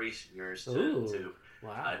in recent years, to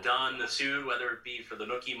don the suit, whether it be for the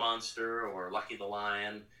Nookie Monster or Lucky the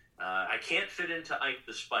Lion. I can't fit into Ike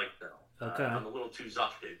the Spike, though. Okay. I'm a little too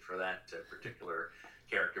zofted for that particular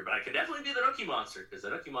character, but I could definitely be the Nookie Monster, because the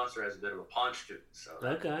Nookie Monster has a bit of a paunch to it, so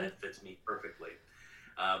that fits me perfectly.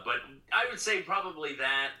 But I would say probably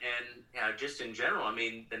that, and just in general, I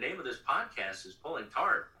mean, the name of this podcast is Pulling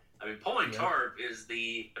Tarp. I mean, Pulling Tarp is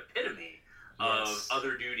the epitome of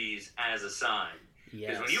other duties as assigned.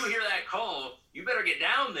 Because when you hear that call, you better get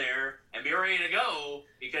down there and be ready to go,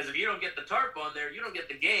 because if you don't get the tarp on there, you don't get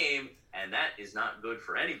the game, and that is not good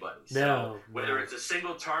for anybody. So whether it's a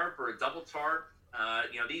single tarp or a double tarp,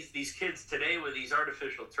 these kids today with these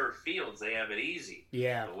artificial turf fields, they have it easy.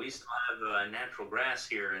 Yeah. But we still have natural grass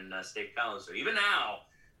here in State College. So even now,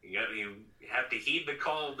 you have to heed the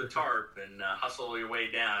call of the tarp and hustle your way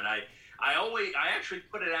down. I actually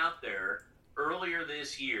put it out there earlier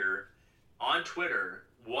this year on Twitter.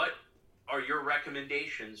 What are your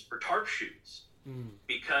recommendations for tarp shoots?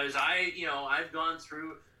 Because I've gone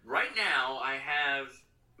through right now I have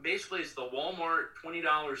basically it's the Walmart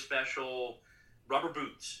 $20 special rubber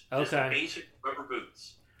boots. Okay. Just the basic rubber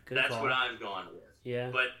boots. Good That's call. what I've gone with.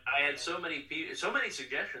 Yeah. But I had so many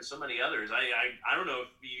suggestions, so many others. I don't know if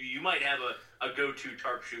you might have a go-to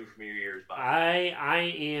tarp shoe from your years back.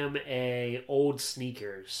 I am a old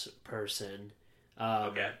sneakers person.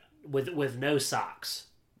 Okay. With no socks.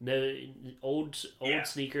 No old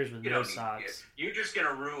sneakers with no socks. You're just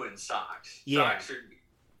gonna ruin socks. Yeah.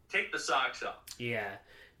 Take the socks off. Yeah.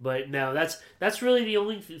 But no, that's really the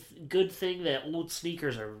only good thing that old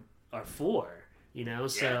sneakers are for. You know,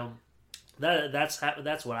 so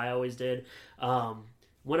that's what I always did.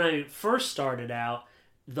 When I first started out,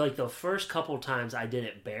 like the first couple times I did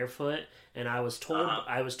it barefoot, and I was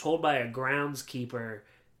told by a groundskeeper,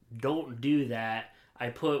 don't do that. I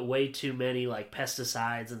put way too many like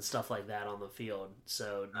pesticides and stuff like that on the field,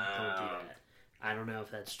 so don't do that. I don't know if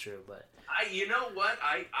that's true, but you know what?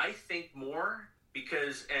 I think more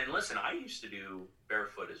because, and listen, I used to do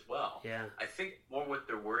barefoot as well. Yeah. I think more what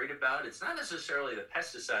they're worried about, it's not necessarily the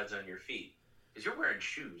pesticides on your feet, because you're wearing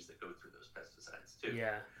shoes that go through those pesticides too.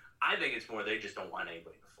 Yeah. I think it's more they just don't want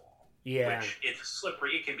anybody to fall. Yeah. Which it's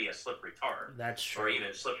slippery. It can be a slippery tarp. That's true. Or even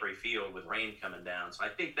a slippery field with rain coming down. So I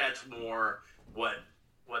think that's more what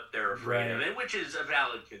they're afraid of, and which is a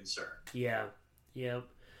valid concern. Yeah. Yep.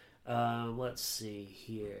 Let's see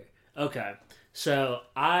here. Okay. So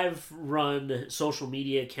I've run social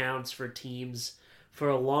media accounts for teams for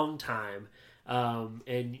a long time.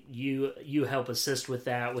 And you help assist with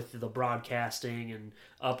that, with the broadcasting and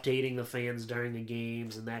updating the fans during the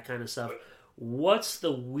games and that kind of stuff. What's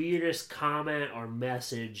the weirdest comment or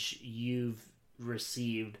message you've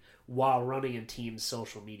received while running a team's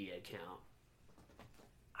social media account?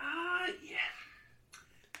 Yeah.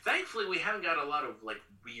 Thankfully, we haven't got a lot of like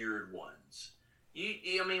weird ones.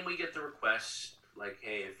 I mean, we get the requests like,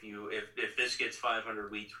 "Hey, if this gets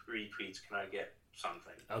 500 retweets, can I get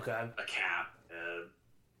something? Okay. A cap, a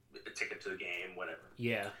ticket to the game, whatever."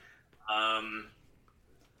 Yeah.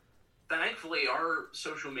 Thankfully, our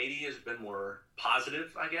social media has been more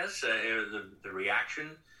positive, I guess. The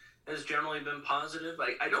reaction has generally been positive.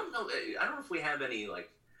 I don't know if we have any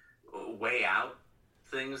like way out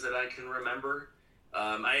things that I can remember.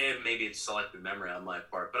 Maybe it's selective memory on my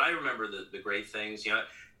part, but I remember the great things. You know,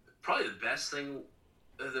 probably the best thing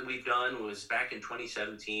that we've done was back in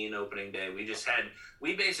 2017 opening day.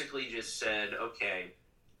 We basically just said, okay,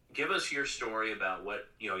 give us your story about what,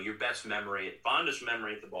 your best memory, fondest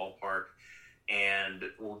memory at the ballpark, and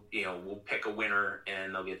we'll pick a winner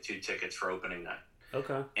and they'll get 2 tickets for opening night.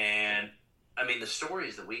 Okay. And I mean, the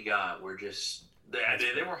stories that we got were just,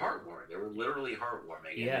 they were heartwarming. They were literally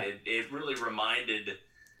heartwarming. Yeah. And it really reminded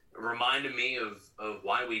me of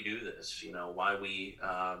why we do this, why we,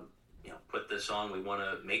 put this on. We want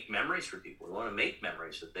to make memories for people. We want to make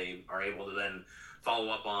memories that they are able to then follow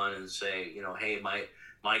up on and say, hey,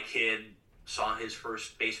 my kid saw his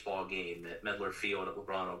first baseball game at Medler Field at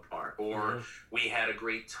LeBron Park, or we had a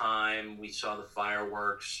great time. We saw the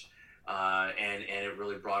fireworks, and it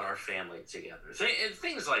really brought our family together.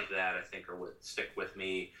 Things like that, I think, are what stick with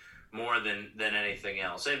me more than anything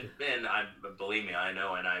else. And believe me, I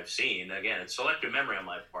know and I've seen. Again, it's selective memory on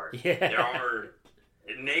my part. Yeah. There are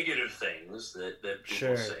negative things that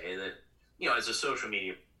people say that, as a social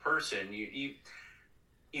media person, you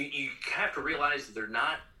have to realize that they're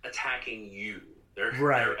not attacking you.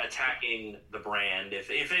 They're attacking the brand if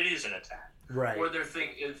it is an attack. Right. Or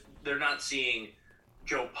they're not seeing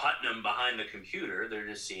Joe Putnam behind the computer. They're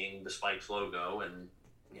just seeing the Spikes logo, and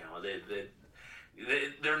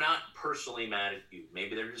they're not personally mad at you.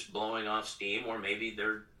 Maybe they're just blowing off steam, or maybe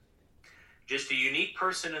they're just a unique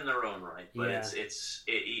person in their own right. But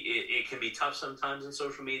it can be tough sometimes in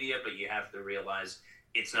social media, but you have to realize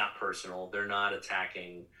it's not personal. They're not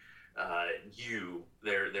attacking you.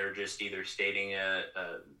 They're just either stating a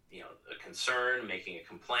concern, making a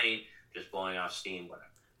complaint, just blowing off steam, whatever.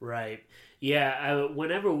 Right. Yeah.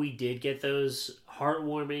 Whenever we did get those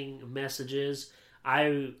heartwarming messages,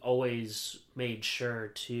 I always made sure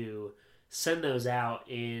to send those out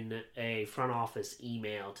in a front office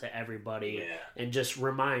email to everybody and just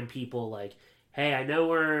remind people like, hey, I know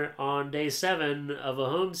we're on day 7 of a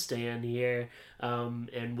homestand here,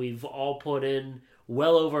 and we've all put in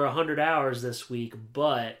well over 100 hours this week,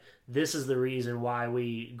 but this is the reason why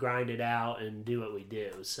we grind it out and do what we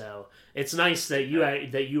do. So it's nice that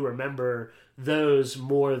you remember those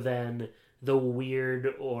more than the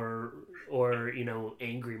weird or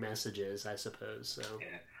angry messages, I suppose. So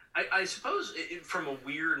I suppose from a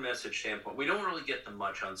weird message standpoint, we don't really get them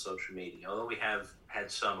much on social media, although we have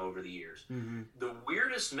had some over the years. Mm-hmm. The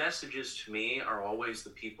weirdest messages to me are always the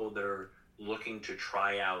people that are looking to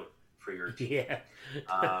try out for your team. Yeah.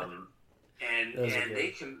 And they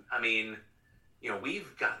can, I mean,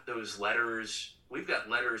 we've got those letters. We've got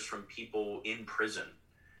letters from people in prison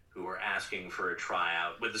who are asking for a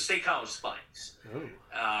tryout with the State College Spikes.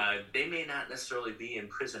 Oh. They may not necessarily be in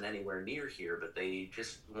prison anywhere near here, but they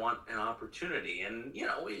just want an opportunity. And,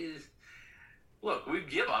 look, we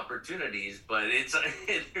give opportunities, but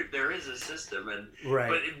there is a system. And right.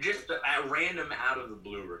 But just a random out of the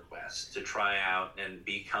blue request to try out and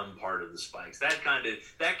become part of the Spikes, that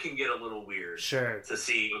can get a little weird. Sure. To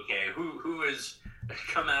see, okay, who has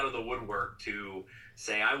come out of the woodwork to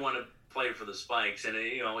say, I want to play for the Spikes. And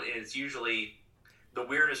it's usually the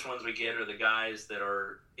weirdest ones we get are the guys that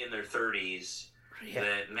are in their 30s. Yeah.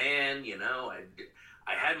 That, man,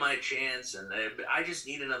 I had my chance and I just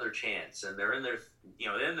need another chance. And they're in their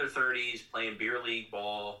 30s playing beer league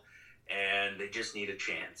ball and they just need a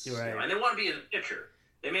chance. Right. And they want to be a pitcher.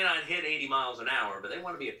 They may not hit 80 miles an hour, but they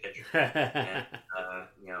want to be a pitcher. And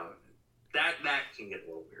that can get a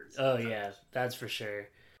little weird sometimes. Oh yeah, that's for sure.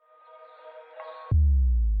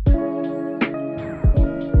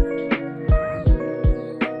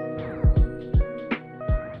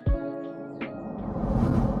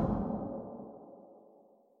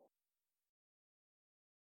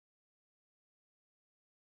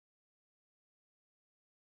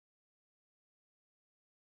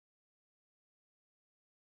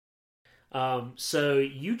 So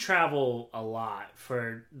you travel a lot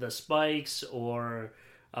for the Spikes or,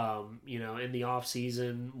 in the off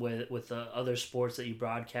season with the other sports that you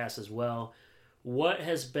broadcast as well. What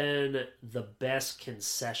has been the best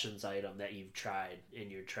concessions item that you've tried in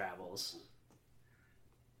your travels?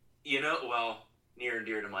 Well, near and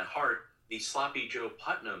dear to my heart, the Sloppy Joe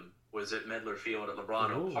Putnam was at Medler Field at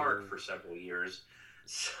Lebrano Park for several years.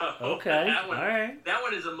 So okay, that one, all right. That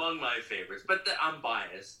one is among my favorites, but I'm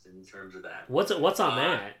biased in terms of that. What's on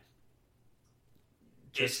that?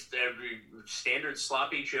 Just every standard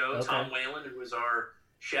Sloppy Joe. Okay. Tom Whalen, who was our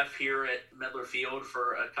chef here at Medler Field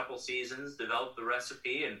for a couple seasons, developed the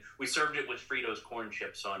recipe, and we served it with Fritos corn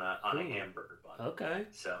chips on a hamburger bun. Okay.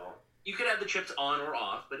 So you could have the chips on or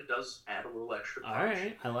off, but it does add a little extra punch. All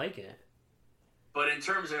right, I like it. But in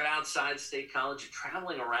terms of outside State College,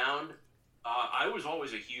 traveling around, I was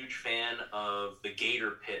always a huge fan of the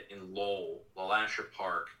Gator Pit in Lowell, LaLasher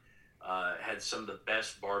Park. Had some of the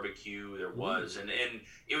best barbecue there was. And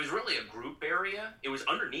it was really a group area. It was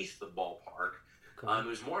underneath the ballpark. Okay. It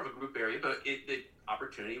was more of a group area, but the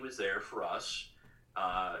opportunity was there for us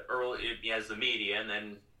early as the media.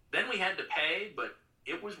 And then we had to pay, but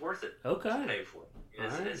it was worth it to pay for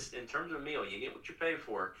it. In terms of a meal, you get what you pay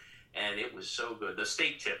for. And it was so good. The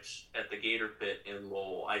steak tips at the Gator Pit in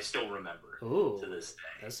Lowell, I still remember to this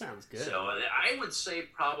day. That sounds good. So I would say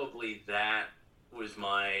probably that was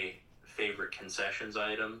my favorite concessions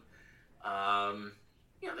item.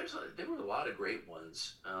 There were a lot of great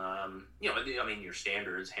ones. Your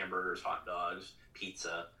standards, hamburgers, hot dogs,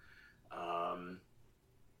 pizza. I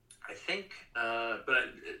think, but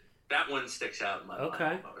that one sticks out in my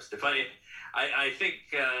mind most. I think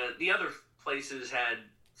the other places had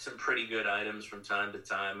some pretty good items from time to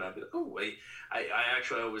time. I'd be like, I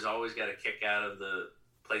actually was always got a kick out of the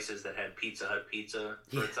places that had Pizza Hut pizza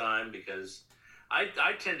for a time, because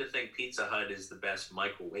I tend to think Pizza Hut is the best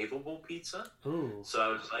microwavable pizza. Ooh. So I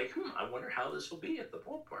was like, I wonder how this will be at the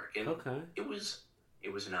ballpark. And it was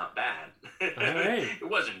not bad. All right. It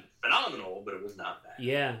wasn't phenomenal, but it was not bad.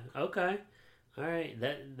 Yeah. Okay. All right.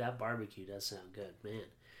 That barbecue does sound good, man.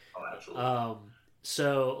 Oh, absolutely.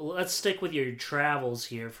 So let's stick with your travels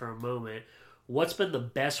here for a moment. What's been the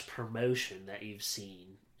best promotion that you've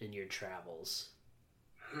seen in your travels?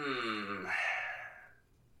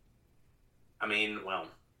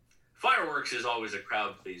 Fireworks is always a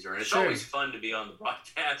crowd pleaser, and it's always fun to be on the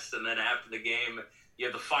broadcast, and then after the game, you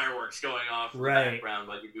have the fireworks going off in the background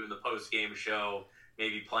like you're doing the post-game show,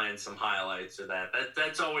 maybe playing some highlights or that.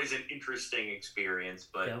 That's always an interesting experience,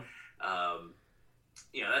 but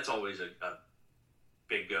that's always a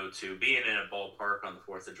big go-to. Being in a ballpark on the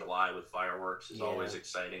 4th of July with fireworks is always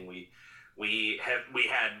exciting. We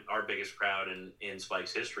had our biggest crowd in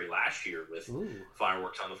Spike's history last year with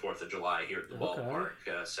fireworks on the 4th of July here at the ballpark.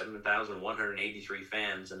 7,183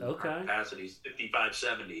 fans, and our capacity is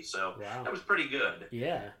 5,570. So that was pretty good.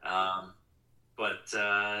 Yeah.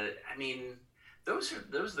 Those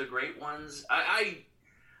are the great ones. I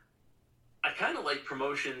kind of like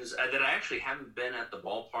promotions that I actually haven't been at the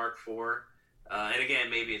ballpark for. And again,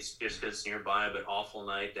 maybe it's just because it's nearby, but Awful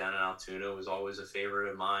Night down in Altoona was always a favorite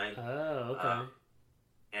of mine. Oh, okay.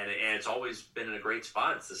 And it's always been in a great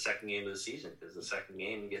spot. It's the second game of the season because the second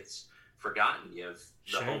game gets forgotten. You have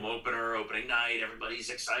the home opener, opening night. Everybody's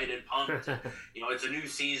excited, pumped. It's a new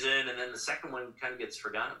season, and then the second one kind of gets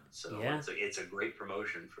forgotten. So it's a great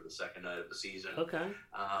promotion for the second night of the season. Okay.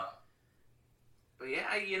 But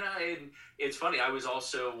yeah, it's funny. I was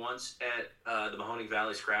also once at the Mahoning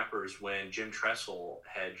Valley Scrappers when Jim Tressel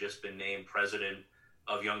had just been named president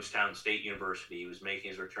of Youngstown State University. He was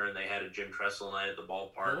making his return. They had a Jim Tressel night at the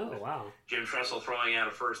ballpark. Oh, wow. Jim Tressel throwing out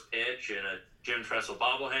a first pitch and a Jim Tressel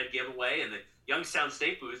bobblehead giveaway. And the Youngstown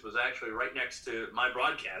State booth was actually right next to my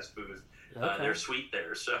broadcast booth. Their suite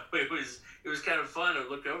there. So it was kind of fun. I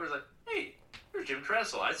looked over and was like, hey, there's Jim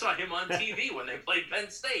Tressel. I saw him on TV when they played Penn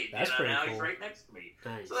State. That's pretty now cool. He's right next to me.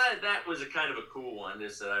 Nice. So that was a kind of a cool one,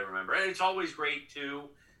 just that I remember. And it's always great, too,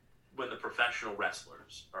 when the professional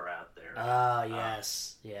wrestlers are out there. Oh,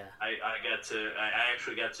 yes. Yeah. I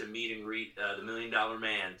actually got to meet and greet the $1 Million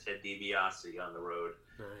Man, Ted DiBiase, on the road.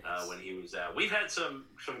 Nice. When he was out. We've had some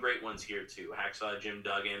great ones here too. Hacksaw Jim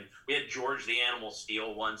Duggan. We had George the Animal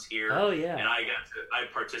Steel once here. Oh yeah. And I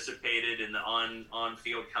participated in the on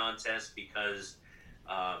field contest because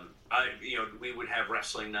we would have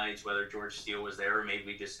wrestling nights, whether George Steele was there or maybe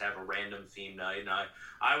we just have a random theme night. And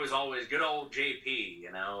I was always good old JP.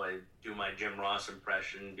 I do my Jim Ross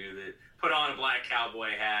impression, put on a black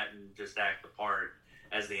cowboy hat and just act the part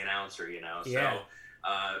as the announcer. Yeah. So,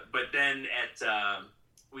 but then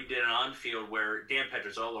we did an on-field where Dan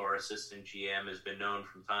Pedrozzolo, our assistant GM, has been known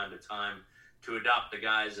from time to time to adopt the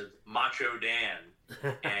guise of Macho Dan.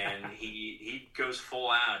 And he goes full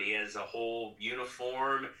out. He has a whole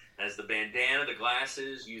uniform, has the bandana, the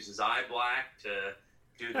glasses, uses eye black to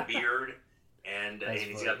do the beard, and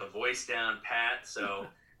he's got the voice down pat. So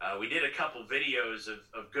we did a couple videos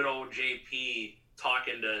of good old JP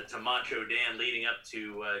talking to Macho Dan leading up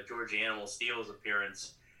to George the Animal Steele's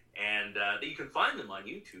appearance. And you can find them on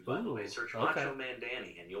YouTube, by the way. Search Macho Man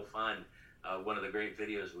Danny, and you'll find one of the great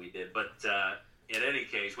videos we did. But in any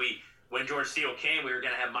case, when George Steele came, we were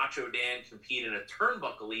going to have Macho Dan compete in a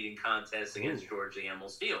turnbuckle leading contest against George the Animal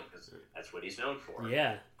Steele, because that's what he's known for.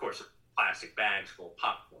 Yeah. Of course, plastic bags full of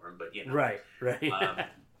popcorn, but Right.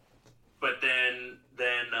 But then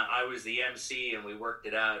I was the MC, and we worked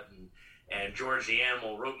it out, and George the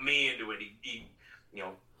Animal roped me into it. He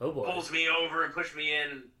pulls me over and pushed me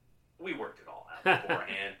in. We worked it all out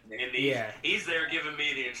beforehand. And he's there giving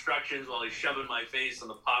me the instructions while he's shoving my face in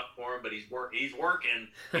the popcorn, but he's working.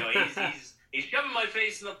 He's shoving my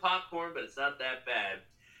face in the popcorn, but it's not that bad.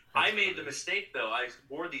 I made the mistake, though. I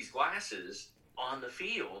wore these glasses on the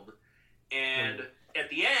field, and at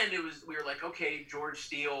the end, we were like, okay, George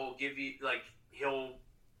Steele will give you, he'll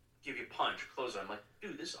give you a punch, close on. I'm like,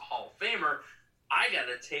 dude, this is a Hall of Famer. I got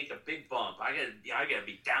to take a big bump. I got to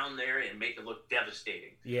be down there and make it look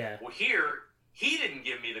devastating. Yeah. Well, here, he didn't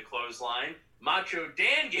give me the clothesline. Macho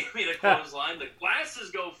Dan gave me the clothesline. The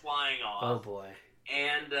glasses go flying off. Oh, boy.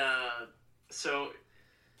 And and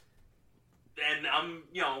I'm,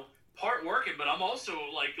 part working, but I'm also,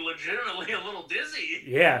 legitimately a little dizzy.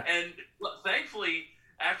 Yeah. And thankfully,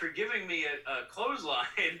 after giving me a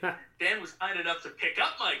clothesline, Dan was kind enough to pick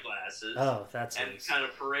up my glasses. Oh, that's and nice. kind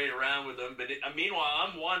of parade around with them. But meanwhile,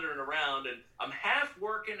 I'm wandering around, and I'm half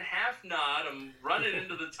working, half not. I'm running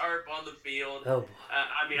into the tarp on the field. Oh,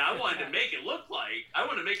 I wanted to make it look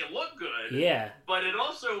good. Yeah. But it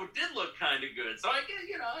also did look kind of good. So I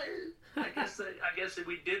guess that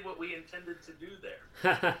we did what we intended to do there.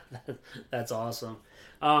 That's awesome.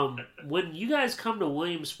 When you guys come to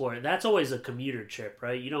Williamsport, that's always a commuter trip,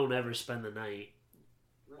 right? You don't ever spend the night.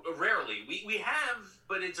 Rarely. We have,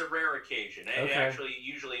 but it's a rare occasion. Okay. Actually,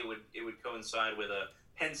 usually it would coincide with a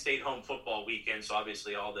Penn State home football weekend, so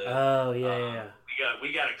obviously all the... Oh, yeah.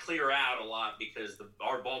 We got to clear out a lot because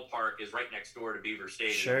our ballpark is right next door to Beaver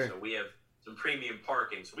Stadium, sure. So we have some premium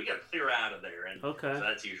parking, so we got to clear out of there, and so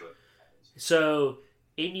that's usually... So,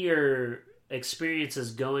 in your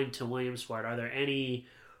experiences going to Williamsport, are there any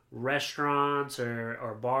restaurants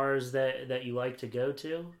or bars that you like to go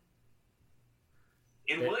to?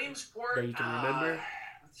 Williamsport? That you can remember?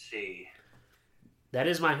 Let's see. That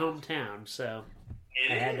is my hometown, so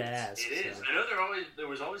I had to ask. It is. I know there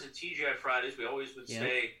was always a TGI Fridays. We always would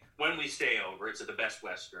stay, when we stay over, it's at the Best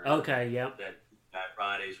Western. Okay, yep. That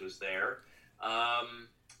Fridays was there.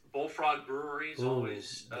 Bullfrog Brewery is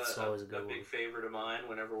always a big favorite of mine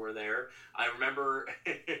whenever we're there. I remember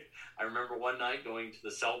one night going to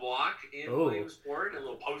the Cell Block in Williamsport, a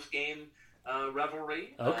little post-game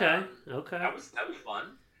revelry. Okay. That was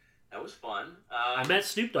fun. That was fun. I met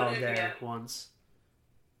Snoop Dogg there once.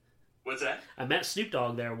 What's that? I met Snoop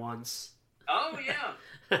Dogg there once. Oh, yeah.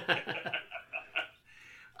 But,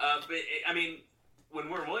 I mean, when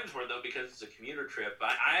we're in Williamsport, though, because it's a commuter trip,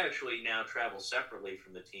 I actually now travel separately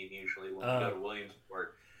from the team usually when we go to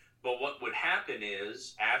Williamsport. But what would happen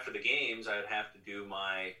is, after the games, I would have to do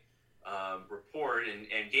my report.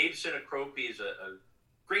 And Gabe Sinacropi is a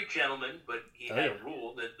great gentleman, but he had a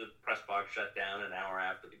rule that the press box shut down an hour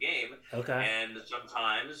after the game. Okay. And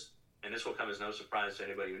sometimes, and this will come as no surprise to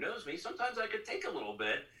anybody who knows me, sometimes I could take a little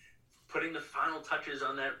bit putting the final touches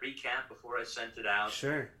on that recap before I sent it out.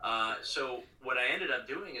 Sure. So what I ended up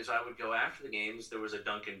doing is I would go after the games. There was a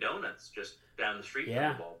Dunkin' Donuts just down the street from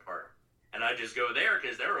the ballpark. And I'd just go there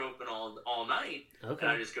because they're open all night. Okay.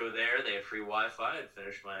 And I'd just go there. They had free Wi-Fi. I'd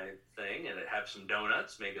finish my thing and I'd have some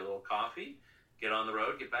donuts, maybe a little coffee, get on the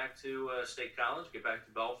road, get back to State College, get back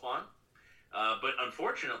to Bellefonte. But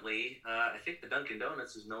unfortunately, I think the Dunkin'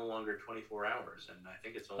 Donuts is no longer 24 hours. And I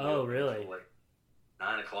think it's only until like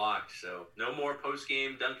 9 o'clock. So no more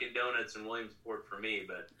post-game Dunkin' Donuts in Williamsport for me.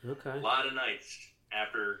 But a lot of nights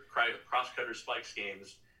after cross-cutter Spikes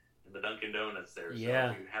games, the Dunkin' Donuts there. So if you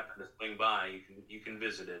happen to swing by, you can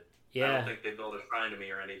visit it. I don't think they built a shrine to me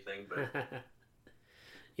or anything, but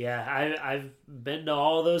I've been to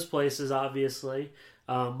all those places. Obviously,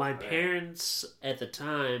 my parents at the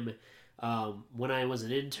time, when I was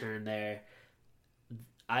an intern there,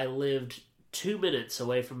 I lived 2 minutes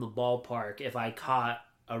away from the ballpark if I caught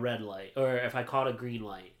a red light or if I caught a green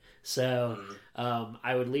light. So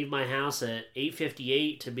I would leave my house at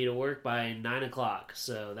 8:58 to be to work by 9 o'clock.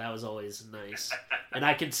 So that was always nice, and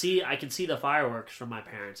I can see the fireworks from my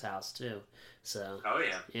parents' house too. So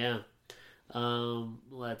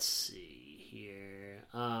let's see here.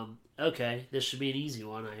 Okay, this should be an easy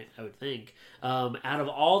one, I would think. Out of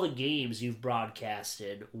all the games you've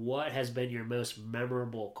broadcasted, what has been your most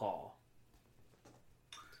memorable call?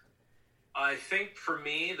 I think for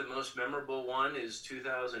me, the most memorable one is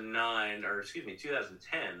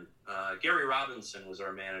 2010. Gary Robinson was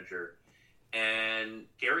our manager. And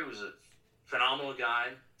Gary was a phenomenal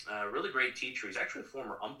guy, really great teacher. He's actually a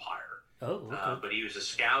former umpire. But he was a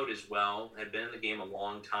scout as well, had been in the game a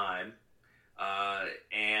long time.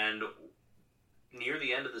 And near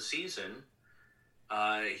the end of the season,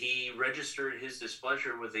 he registered his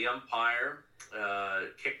displeasure with the umpire,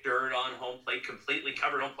 kicked dirt on home plate, completely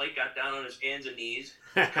covered home plate, got down on his hands and knees,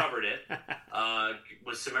 covered it,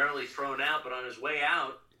 was summarily thrown out, but on his way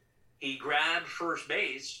out, he grabbed first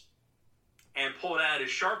base and pulled out his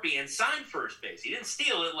Sharpie and signed first base. He didn't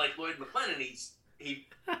steal it like Lloyd McLennan. He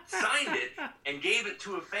signed it and gave it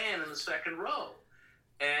to a fan in the second row.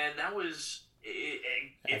 And that was... It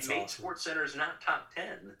made awesome. SportsCenter's not top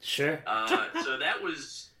 10. Sure. So that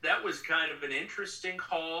was kind of an interesting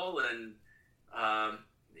call, and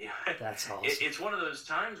that's awesome. It's one of those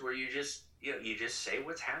times where you just say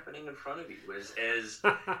what's happening in front of you, as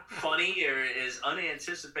funny or as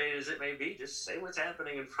unanticipated as it may be. Just say what's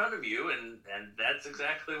happening in front of you, and that's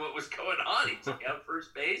exactly what was going on. He took out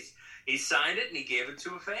first base, he signed it, and he gave it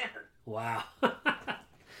to a fan. Wow.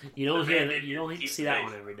 You don't hear that. You don't see that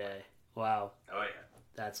one every day. Wow. Oh, yeah.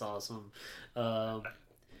 That's awesome.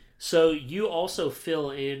 So you also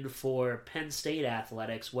fill in for Penn State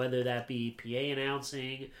athletics, whether that be PA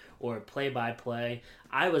announcing or play-by-play.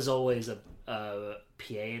 I was always a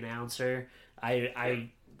PA announcer. I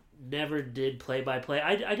never did play-by-play.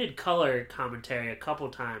 I did color commentary a couple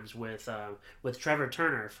times with Trevor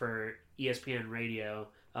Turner for ESPN Radio.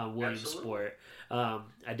 Williamsport.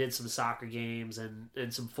 I did some soccer games and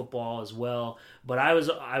some football as well, but I was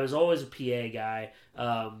always a PA guy.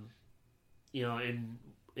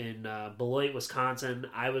 In Beloit, Wisconsin,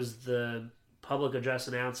 I was the public address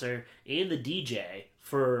announcer and the DJ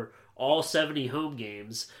for all 70 home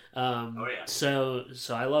games. So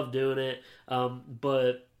I love doing it.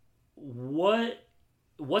 But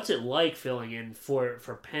what's it like filling in for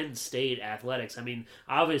Penn State athletics? I mean,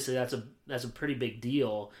 obviously that's a pretty big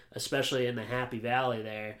deal, especially in the Happy Valley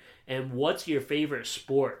there. And what's your favorite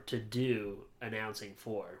sport to do announcing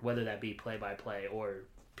for, whether that be play-by-play or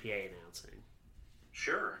PA announcing?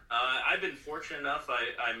 Sure. I've been fortunate enough.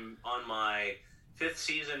 I'm on my 5th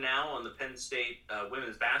season now on the Penn State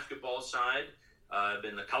women's basketball side. I've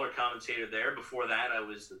been the color commentator there. Before that, I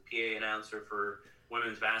was the PA announcer for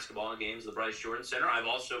women's basketball games, the Bryce Jordan Center. I've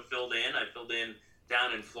also filled in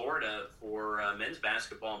down in Florida for men's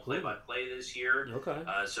basketball and play-by-play this year. Okay.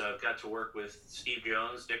 So I've got to work with Steve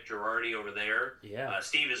Jones, Dick Girardi over there. Yeah.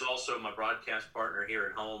 Steve is also my broadcast partner here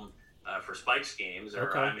at home for Spikes games,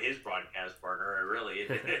 or I'm his broadcast partner.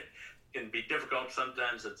 It can be difficult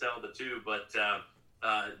sometimes to tell the two, but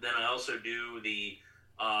Then I also do the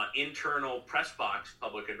internal press box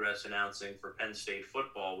public address announcing for Penn State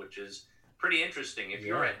football, which is pretty interesting. If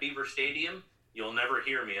you're at Beaver Stadium, you'll never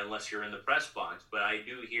hear me unless you're in the press box. But I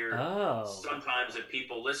do hear sometimes that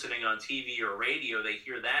people listening on TV or radio, they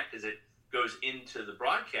hear that because it goes into the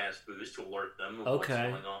broadcast booth to alert them of what's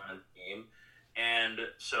going on in the game. And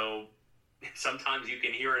so sometimes you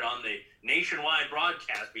can hear it on the nationwide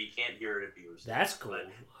broadcast, but you can't hear it at Beaver Stadium. That's cool.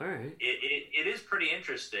 All right. It is pretty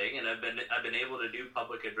interesting, and I've been able to do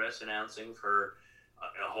public address announcing for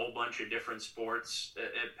a whole bunch of different sports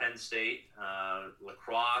at Penn State,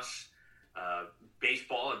 lacrosse,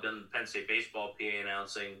 baseball. I've done Penn State baseball PA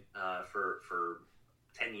announcing for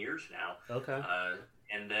 10 years now. Okay.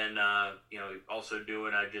 And then also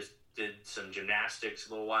I just did some gymnastics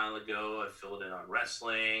a little while ago. I filled in on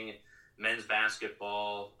wrestling, men's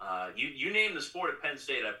basketball. You name the sport at Penn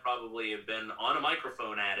State, I probably have been on a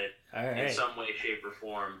microphone at it in some way, shape, or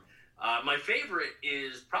form. My favorite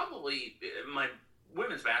is probably my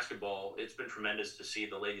women's basketball. It's been tremendous to see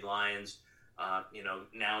the Lady Lions,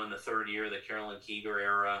 now in the third year of the Carolyn Keeger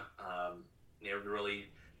era, really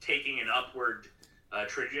taking an upward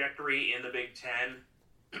trajectory in the Big Ten.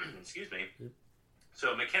 Excuse me.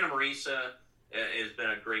 So McKenna Marisa has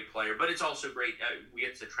been a great player, but it's also great. We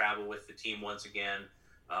get to travel with the team once again.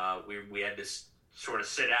 We had to sort of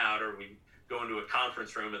sit out, or we go into a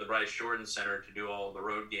conference room at the Bryce Jordan Center to do all the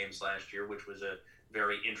road games last year, which was a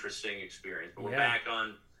very interesting experience. But we're back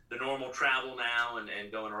on the normal travel now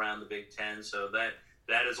and going around the Big Ten, so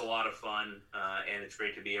that is a lot of fun, and it's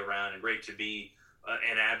great to be around and great to be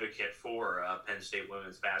an advocate for Penn State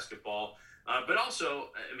women's basketball. But also,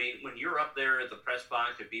 I mean, when you're up there at the press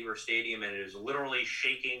box at Beaver Stadium and it is literally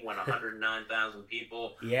shaking when 109,000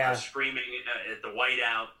 people are screaming at the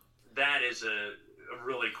whiteout, that is a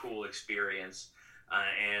really cool experience.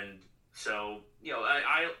 And so,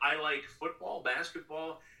 I like football,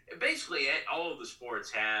 basketball. Basically, all of the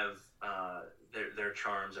sports have their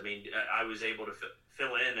charms. I mean, I was able to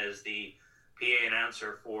fill in as the PA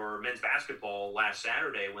announcer for men's basketball last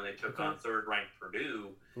Saturday when they took on third-ranked Purdue.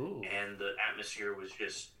 Ooh. And the atmosphere was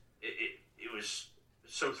just it was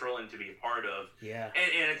so thrilling to be a part of. Yeah,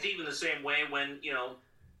 and it's even the same way when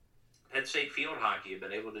Penn State field hockey have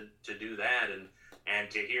been able to do that, and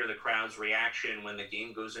to hear the crowd's reaction when the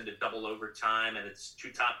game goes into double overtime and it's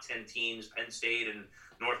two top 10 teams, Penn State and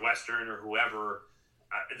Northwestern or whoever.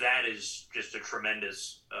 That is just a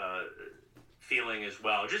tremendous feeling as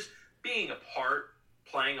well. Just being a part,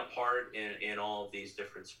 playing a part in all of these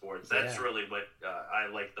different sports. That's really what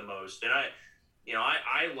I like the most. And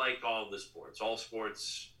I like all the sports. All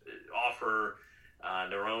sports offer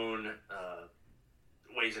their own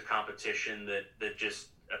ways of competition that just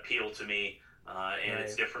appeal to me. And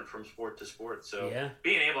it's different from sport to sport. So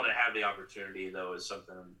being able to have the opportunity, though, is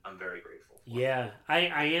something I'm very grateful for. Yeah,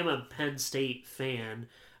 I am a Penn State fan.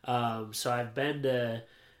 So I've been to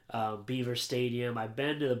Beaver Stadium. I've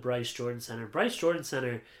been to the Bryce Jordan Center. Bryce Jordan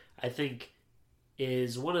Center, I think,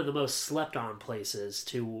 is one of the most slept-on places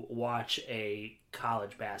to watch a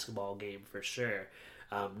college basketball game for sure.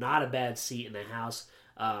 Not a bad seat in the house.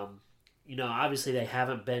 Obviously they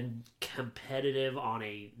haven't been competitive on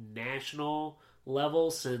a national level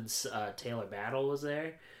since Taylor Battle was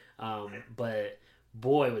there. But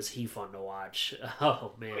boy, was he fun to watch.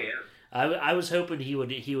 Oh man. Oh, yeah. I was hoping he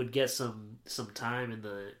would get some time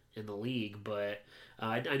in the league, but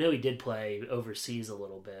I know he did play overseas a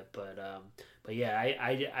little bit, but yeah,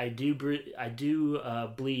 I do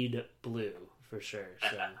bleed blue for sure.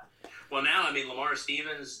 So. Well, now I mean Lamar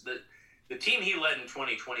Stevens, the team he led in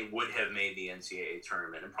 2020 would have made the NCAA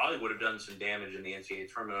tournament and probably would have done some damage in the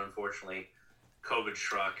NCAA tournament. Unfortunately, COVID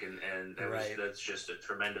struck, and that's just a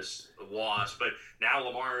tremendous loss. But now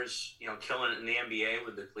Lamar's killing it in the NBA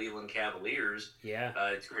with the Cleveland Cavaliers. Yeah,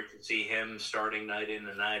 it's great to see him starting night in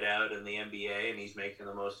and night out in the NBA, and he's making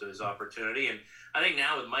the most of his opportunity. And I think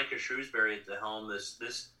now with Micah Shrewsbury at the helm, this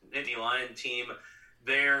Nittany Lion team,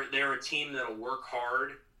 they're a team that'll work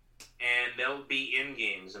hard. And they'll be in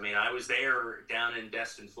games. I mean, I was there down in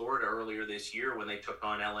Destin, Florida earlier this year when they took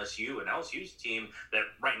on LSU. And LSU's team that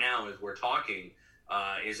right now, as we're talking,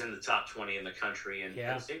 is in the top 20 in the country. And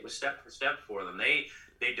Penn State was step for step for them.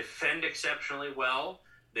 They defend exceptionally well.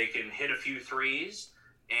 They can hit a few threes.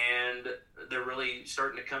 And they're really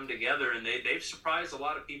starting to come together. And they've surprised a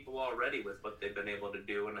lot of people already with what they've been able to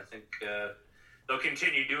do. And I think they'll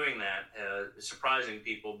continue doing that, surprising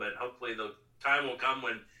people. But hopefully the time will come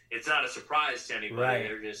when it's not a surprise to anybody. Right.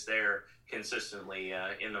 They're just there consistently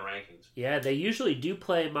in the rankings. Yeah, they usually do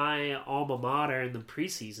play my alma mater in the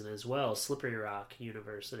preseason as well, Slippery Rock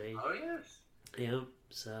University. Oh, yes. Yep.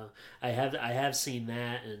 So I have seen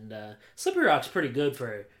that, and Slippery Rock's pretty good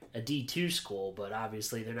for a D2 school, but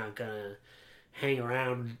obviously they're not gonna hang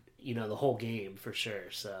around, the whole game for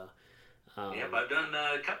sure. So. Yep, I've done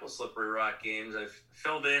a couple Slippery Rock games. I've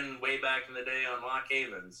filled in way back in the day on Lock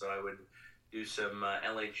Haven, so I would do some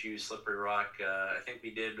LHU Slippery Rock. I think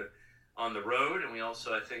we did on the road, and we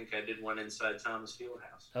also, I think I did one inside Thomas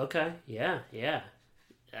Fieldhouse. Okay, yeah.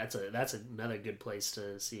 That's another good place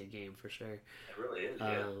to see a game for sure. It really is,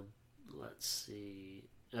 yeah. Let's see.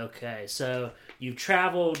 Okay, so you've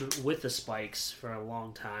traveled with the Spikes for a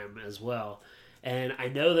long time as well, and I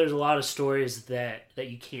know there's a lot of stories that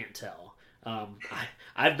you can't tell.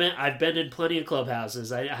 I've been in plenty of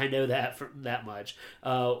clubhouses. I know that much.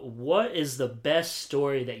 What is the best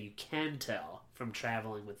story that you can tell from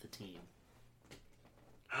traveling with the team?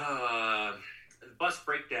 Bus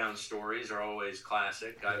breakdown stories are always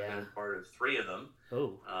classic. I've been part of 3 of them.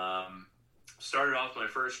 Oh. Started off my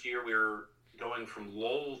first year. We were going from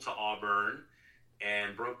Lowell to Auburn,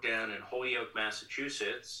 and broke down in Holyoke,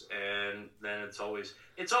 Massachusetts, and then it's always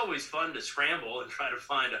fun to scramble and try to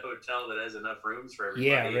find a hotel that has enough rooms for everybody.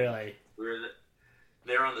 Yeah, really. We were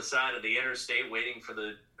there on the side of the interstate waiting for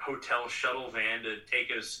the hotel shuttle van to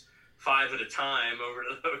take us 5 at a time over to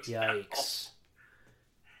the hotel. Yikes.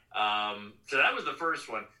 So that was the first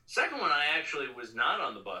one. Second one I actually was not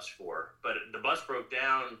on the bus for, but the bus broke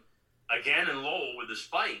down again in Lowell with the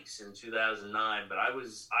Spikes in 2009, but I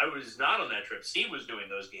was not on that trip. Steve was doing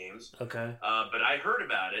those games. Okay. But I heard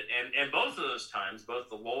about it, and both of those times, both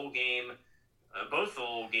the Lowell games,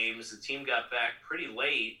 the team got back pretty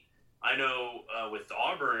late. I know with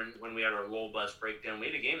Auburn, when we had our Lowell bus breakdown, we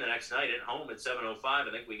had a game the next night at home at 7:05.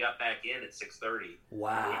 I think we got back in at 6:30.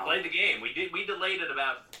 Wow. We played the game. We delayed it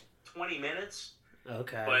about 20 minutes.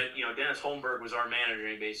 Okay. But Dennis Holmberg was our manager,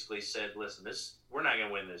 and he basically said, "Listen, we're not going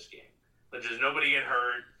to win this game. Let just nobody get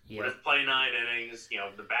hurt. Yep. We'll just play 9 innings.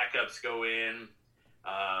 The backups go in.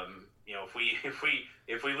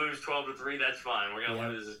 If we lose 12-3, that's fine. We're gonna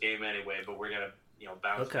lose this game anyway, but we're gonna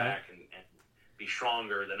bounce back and be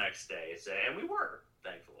stronger the next day." And we were,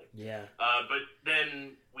 thankfully. Yeah. But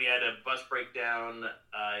then we had a bus breakdown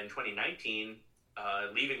in 2019,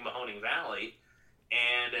 leaving Mahoning Valley,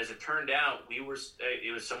 and as it turned out, it was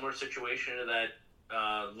a similar situation to that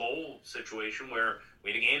Lowell situation where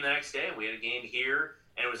we had a game the next day. We had a game here,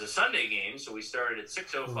 and it was a Sunday game, so we started at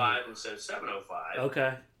 6:05 instead of 7:05.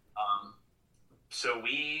 Okay. So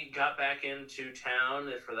we got back into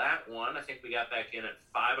town for that one. I think we got back in at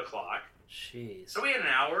 5 o'clock. Jeez. So we had an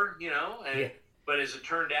hour, but as it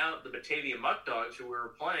turned out, the Batavia Muck Dogs, who we were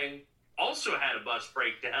playing, also had a bus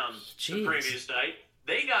breakdown the previous night.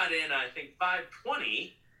 They got in, I think,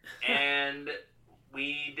 5:20, and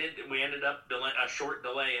we ended up a short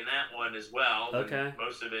delay in that one as well. Okay. And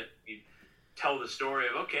most of it, you tell the story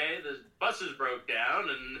of, okay, the buses broke down,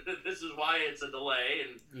 and this is why it's a delay,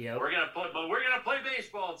 and we're gonna play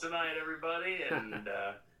baseball tonight, everybody. And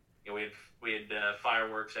we had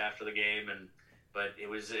fireworks after the game, but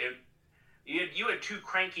you had 2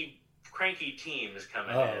 cranky teams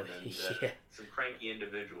coming in, and some cranky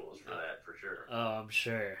individuals for that, for sure. Oh, I'm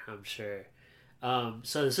sure.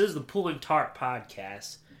 So this is the Pulling Tarp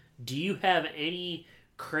podcast. Do you have any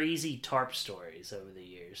crazy tarp stories over the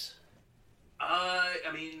years?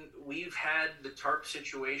 We've had the tarp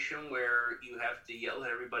situation where you have to yell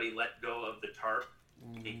at everybody, "Let go of the tarp,"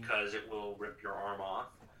 because it will rip your arm off.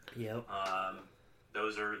 Yep.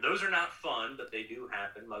 Those are not fun, but they do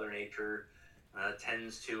happen. Mother Nature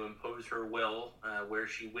tends to impose her will where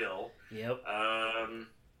she will. Yep.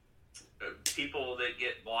 People that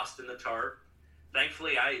get lost in the tarp.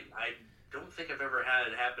 Thankfully, I don't think I've ever had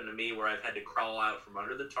it happen to me where I've had to crawl out from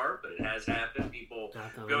under the tarp, but it has happened. People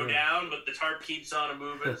go down, but the tarp keeps on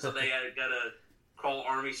moving, so they got to crawl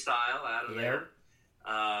army style out of there.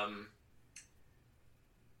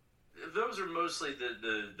 Those are mostly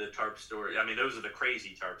the tarp stories. Those are the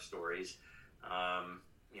crazy tarp stories.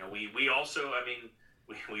 We also,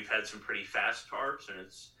 we've had some pretty fast tarps, and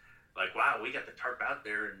it's like, wow, we got the tarp out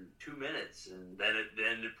there in 2 minutes, and then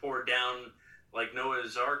it poured down like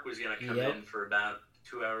Noah's Ark was going to come in for about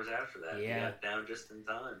 2 hours after that. We got down just in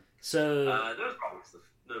time. So that was probably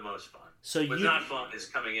the most fun. So what's not fun is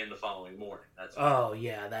coming in the following morning. That's fun. Oh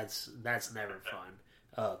yeah, that's never fun.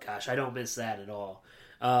 Oh gosh, I don't miss that at all.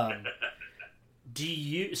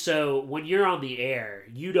 So when you're on the air,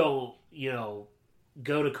 you don't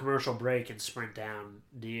go to commercial break and sprint down,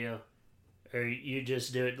 do you? Or you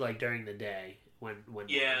just do it like during the day when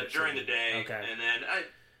during the day. Okay. And then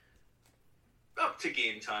up to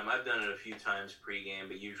game time. I've done it a few times pre-game,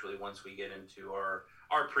 but usually once we get into our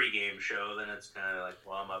our pregame show, then it's kind of like,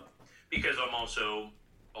 well, because I'm also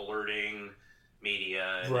alerting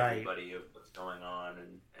media and everybody of what's going on,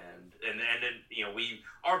 and then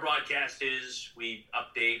our broadcast is we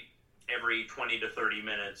update every 20 to 30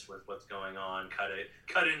 minutes with what's going on.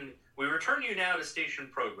 Cut in. We return you now to station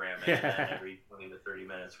programming, and then every 20 to 30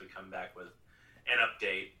 minutes we come back with an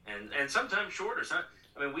update, and sometimes shorter.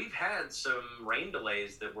 We've had some rain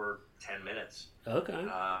delays that were 10 minutes. Okay.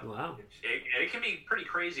 Wow. It can be pretty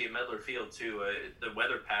crazy at Medler Field, too. The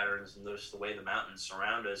weather patterns and the way the mountains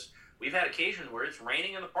surround us. We've had occasions where it's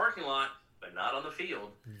raining in the parking lot, but not on the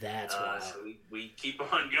field. That's wild. So we keep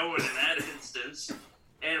on going in that instance.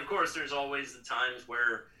 And, of course, there's always the times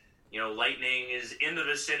where, lightning is in the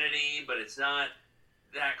vicinity, but it's not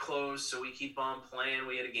that close, so we keep on playing.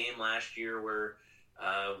 We had a game last year where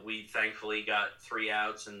we thankfully got 3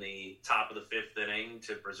 outs in the top of the 5th inning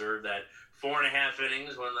to preserve that 4.5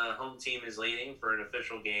 innings when the home team is leading for an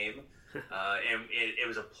official game. And it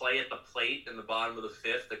was a play at the plate in the bottom of the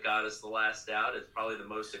 5th that got us the last out. It's probably the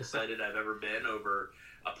most excited I've ever been over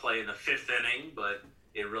a play in the 5th inning, but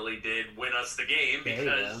it really did win us the game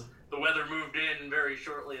because the weather moved in very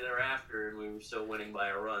shortly thereafter, and we were still winning by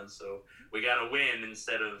a run. So we got a win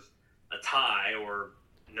instead of a tie or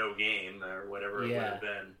no game or whatever it would have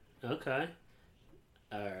been. Okay.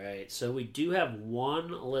 All right. So we do have one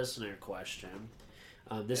listener question.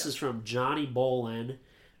 This is from Johnny Bolin.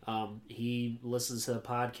 He listens to the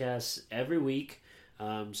podcast every week.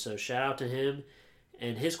 So shout out to him.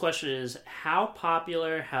 And his question is, how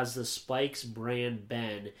popular has the Spikes brand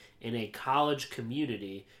been in a college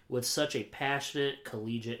community with such a passionate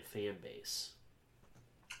collegiate fan base?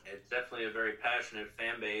 It's definitely a very passionate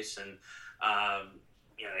fan base. And,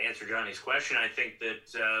 to answer Johnny's question, I think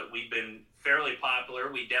that we've been fairly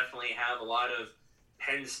popular. We definitely have a lot of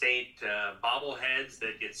Penn State bobbleheads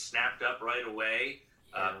that get snapped up right away.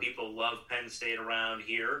 People love Penn State around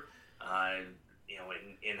here.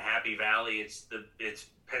 In Happy Valley, it's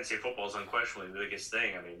Penn State football is unquestionably the biggest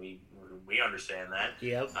thing. We understand that.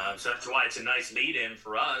 Yep. So that's why it's a nice lead-in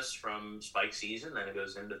for us from Spike season. Then it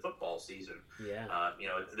goes into football season. Yeah.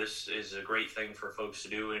 This is a great thing for folks to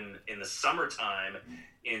do in the summertime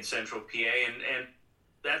in Central PA, and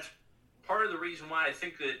that's part of the reason why I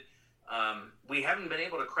think that we haven't been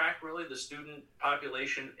able to crack really the student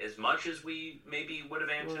population as much as we maybe would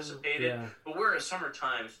have anticipated. But we're a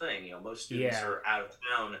summertime thing. Most students are out of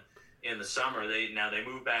town in the summer. They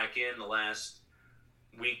move back in the last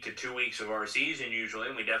week to 2 weeks of our season usually,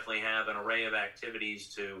 and we definitely have an array of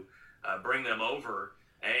activities to bring them over.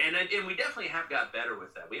 And we definitely have got better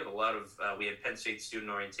with that. We have a lot of we had Penn State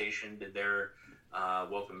Student Orientation did their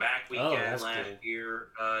Welcome Back weekend last year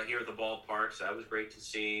here at the ballpark, so that was great to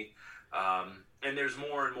see. And there's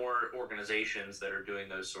more and more organizations that are doing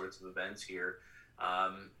those sorts of events here.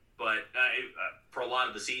 But for a lot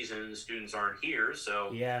of the season, students aren't here,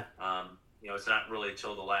 so it's not really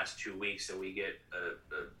until the last 2 weeks that we get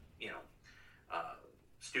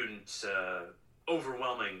students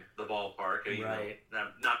overwhelming the ballpark. Right.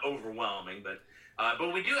 Not overwhelming, but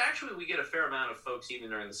we get a fair amount of folks even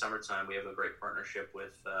during the summertime. We have a great partnership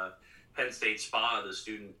with Penn State SPA, the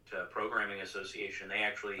Student Programming Association. They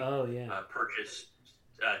actually purchase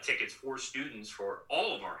tickets for students for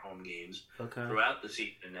all of our home games throughout the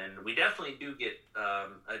season, and we definitely do get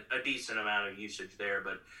a decent amount of usage there,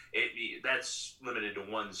 but that's limited to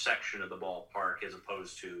one section of the ballpark as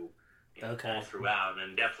opposed to all throughout.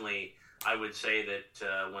 And definitely I would say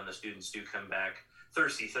that when the students do come back,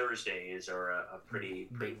 Thirsty Thursdays are a pretty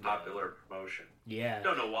popular promotion. Yeah.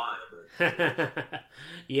 Don't know why, but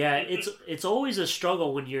yeah, it's always a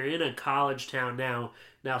struggle when you're in a college town now.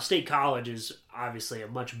 Now, State College is obviously a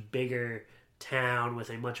much bigger town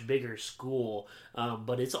with a much bigger school,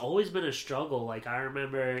 but it's always been a struggle. Like, I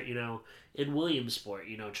remember, in Williamsport,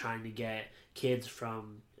 trying to get kids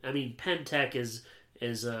from, Penn Tech is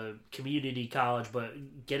a community college,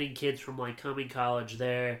 but getting kids from, Cumming College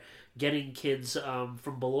there, getting kids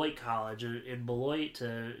from Beloit College in Beloit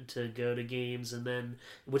to go to games, and then,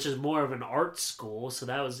 which is more of an arts school, so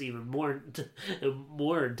that was even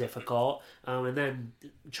more difficult. And then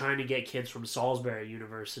trying to get kids from Salisbury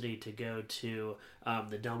University to go to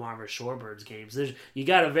the Delmarva Shorebirds games. You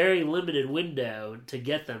got a very limited window to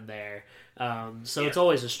get them there, so it's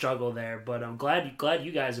always a struggle there. But I'm glad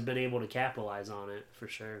you guys have been able to capitalize on it for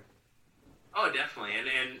sure. Oh, definitely.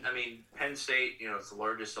 And Penn State, it's the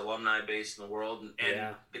largest alumni base in the world.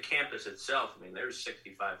 And the campus itself, there's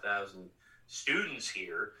 65,000 students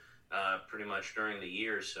here pretty much during the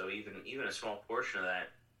year. So even a small portion of that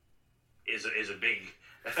is a big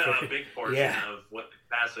portion of what the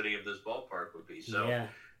capacity of this ballpark would be. So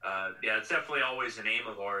It's definitely always an aim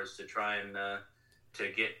of ours to try and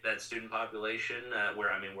to get that student population we're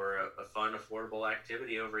a fun, affordable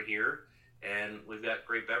activity over here, and we've got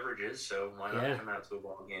great beverages, so why not come out to a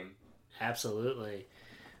ball game? Absolutely.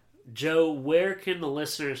 Joe, where can the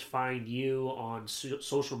listeners find you on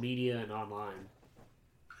social media and online?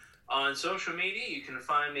 On social media, you can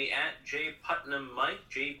find me at jputnammike,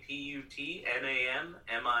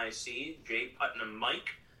 JPUTNAMMIC, jputnammike.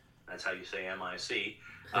 That's how you say MIC.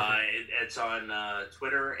 It's on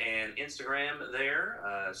Twitter and Instagram there,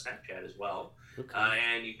 Snapchat as well. Okay.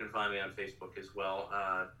 And you can find me on Facebook as well.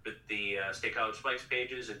 But the State College Spikes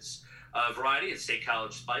pages, it's a variety. It's State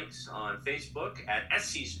College Spikes on Facebook, at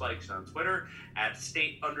SC Spikes on Twitter, at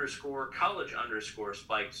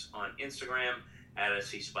State_College_Spikes on Instagram, at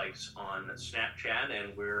SC Spikes on Snapchat,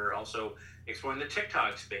 and we're also exploring the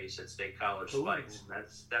TikTok space at State College Spikes. And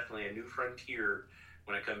that's definitely a new frontier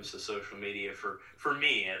when it comes to social media, for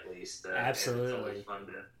me at least. Absolutely. It's always fun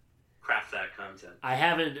to craft that content. I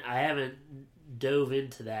haven't dove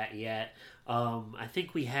into that yet. I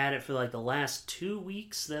think we had it for like the last 2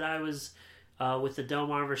 weeks that I was with the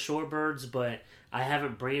Delmarva Shorebirds, but I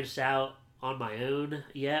haven't branched out on my own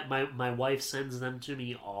yet. My wife sends them to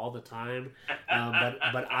me all the time,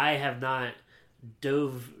 but I have not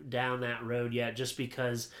dove down that road yet, just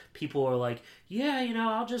because people are like,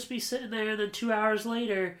 I'll just be sitting there, and then 2 hours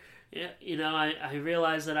later, I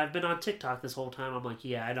realize that I've been on TikTok this whole time. I'm like,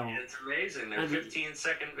 I don't. It's amazing. They're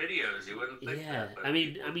 15-second videos. You wouldn't think that. But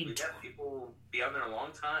we have people be on there a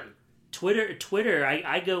long time. Twitter.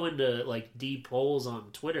 I go into like deep holes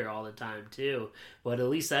on Twitter all the time too, but at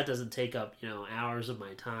least that doesn't take up hours of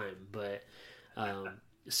my time. But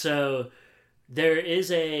so there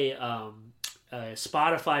is a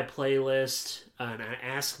Spotify playlist, and I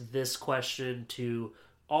ask this question to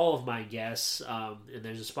all of my guests, and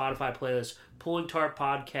there's a Spotify playlist, Pulling Tarp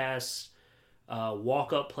Podcasts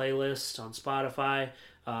Walk Up playlist on Spotify,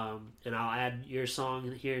 and I'll add your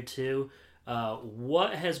song here too.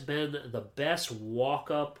 What has been the best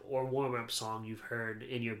walk-up or warm-up song you've heard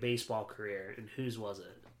in your baseball career, and whose was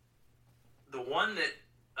it? The one that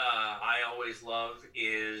I always love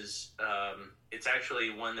is, it's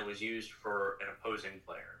actually one that was used for an opposing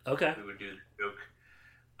player. Okay. Who would do the joke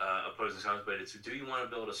opposing songs, but it's Do You Want to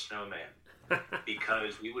Build a Snowman?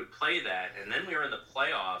 Because we would play that, and then we were in the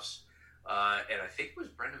playoffs, and I think it was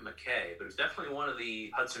Brendan McKay, but it was definitely one of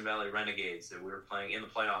the Hudson Valley Renegades that we were playing in the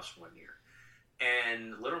playoffs one year.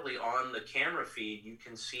 And literally on the camera feed, you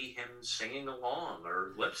can see him singing along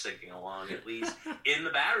or lip syncing along, at least in the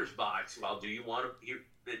batter's box, while Do You Want to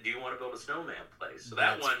Build a Snowman plays. So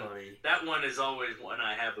that one is always one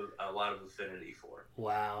I have a lot of affinity for.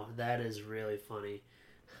 Wow, that is really funny.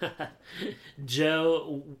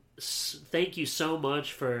 Joe, thank you so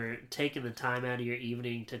much for taking the time out of your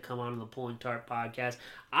evening to come on the Pulling Tarp podcast.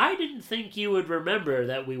 I didn't think you would remember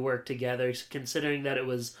that we worked together, considering that it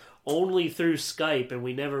was only through Skype and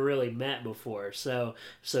we never really met before. So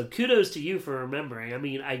kudos to you for remembering. I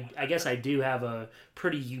mean, I guess I do have a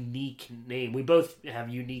pretty unique name. We both have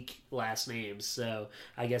unique last names, so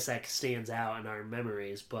I guess that stands out in our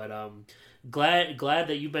memories. But glad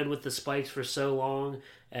that you've been with the Spikes for so long,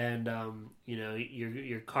 and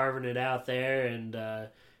you're carving it out there, and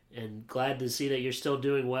glad to see that you're still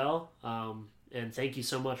doing well. And thank you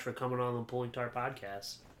so much for coming on the Pulling Tarp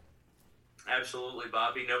podcast. Absolutely,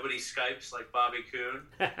 Bobby. Nobody Skypes like Bobby Kuhn.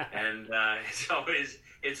 And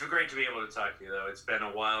it's great to be able to talk to you, though. It's been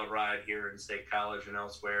a wild ride here in State College and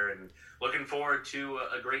elsewhere, and looking forward to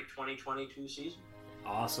a great 2022 season.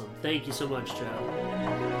 Awesome. Thank you so much,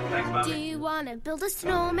 Joe. Thanks, Bobby. Do you want to build a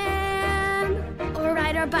snowman or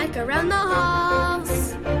ride our bike around the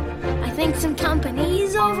halls? I think some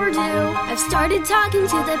company's overdue. I've started talking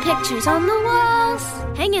to the pictures on the walls.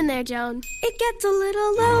 Hang in there, Joan. It gets a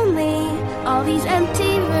little lonely, all these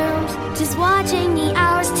empty rooms, just watching the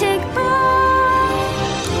hours tick by.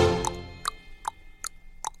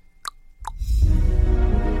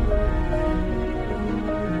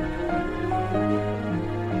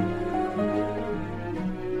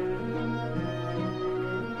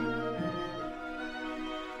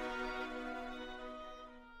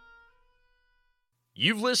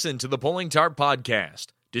 You've listened to the Pulling Tarp Podcast,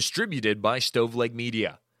 distributed by Stoveleg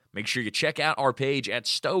Media. Make sure you check out our page at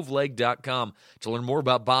stoveleg.com to learn more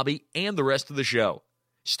about Bobby and the rest of the show.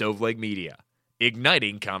 Stoveleg Media,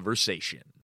 igniting conversation.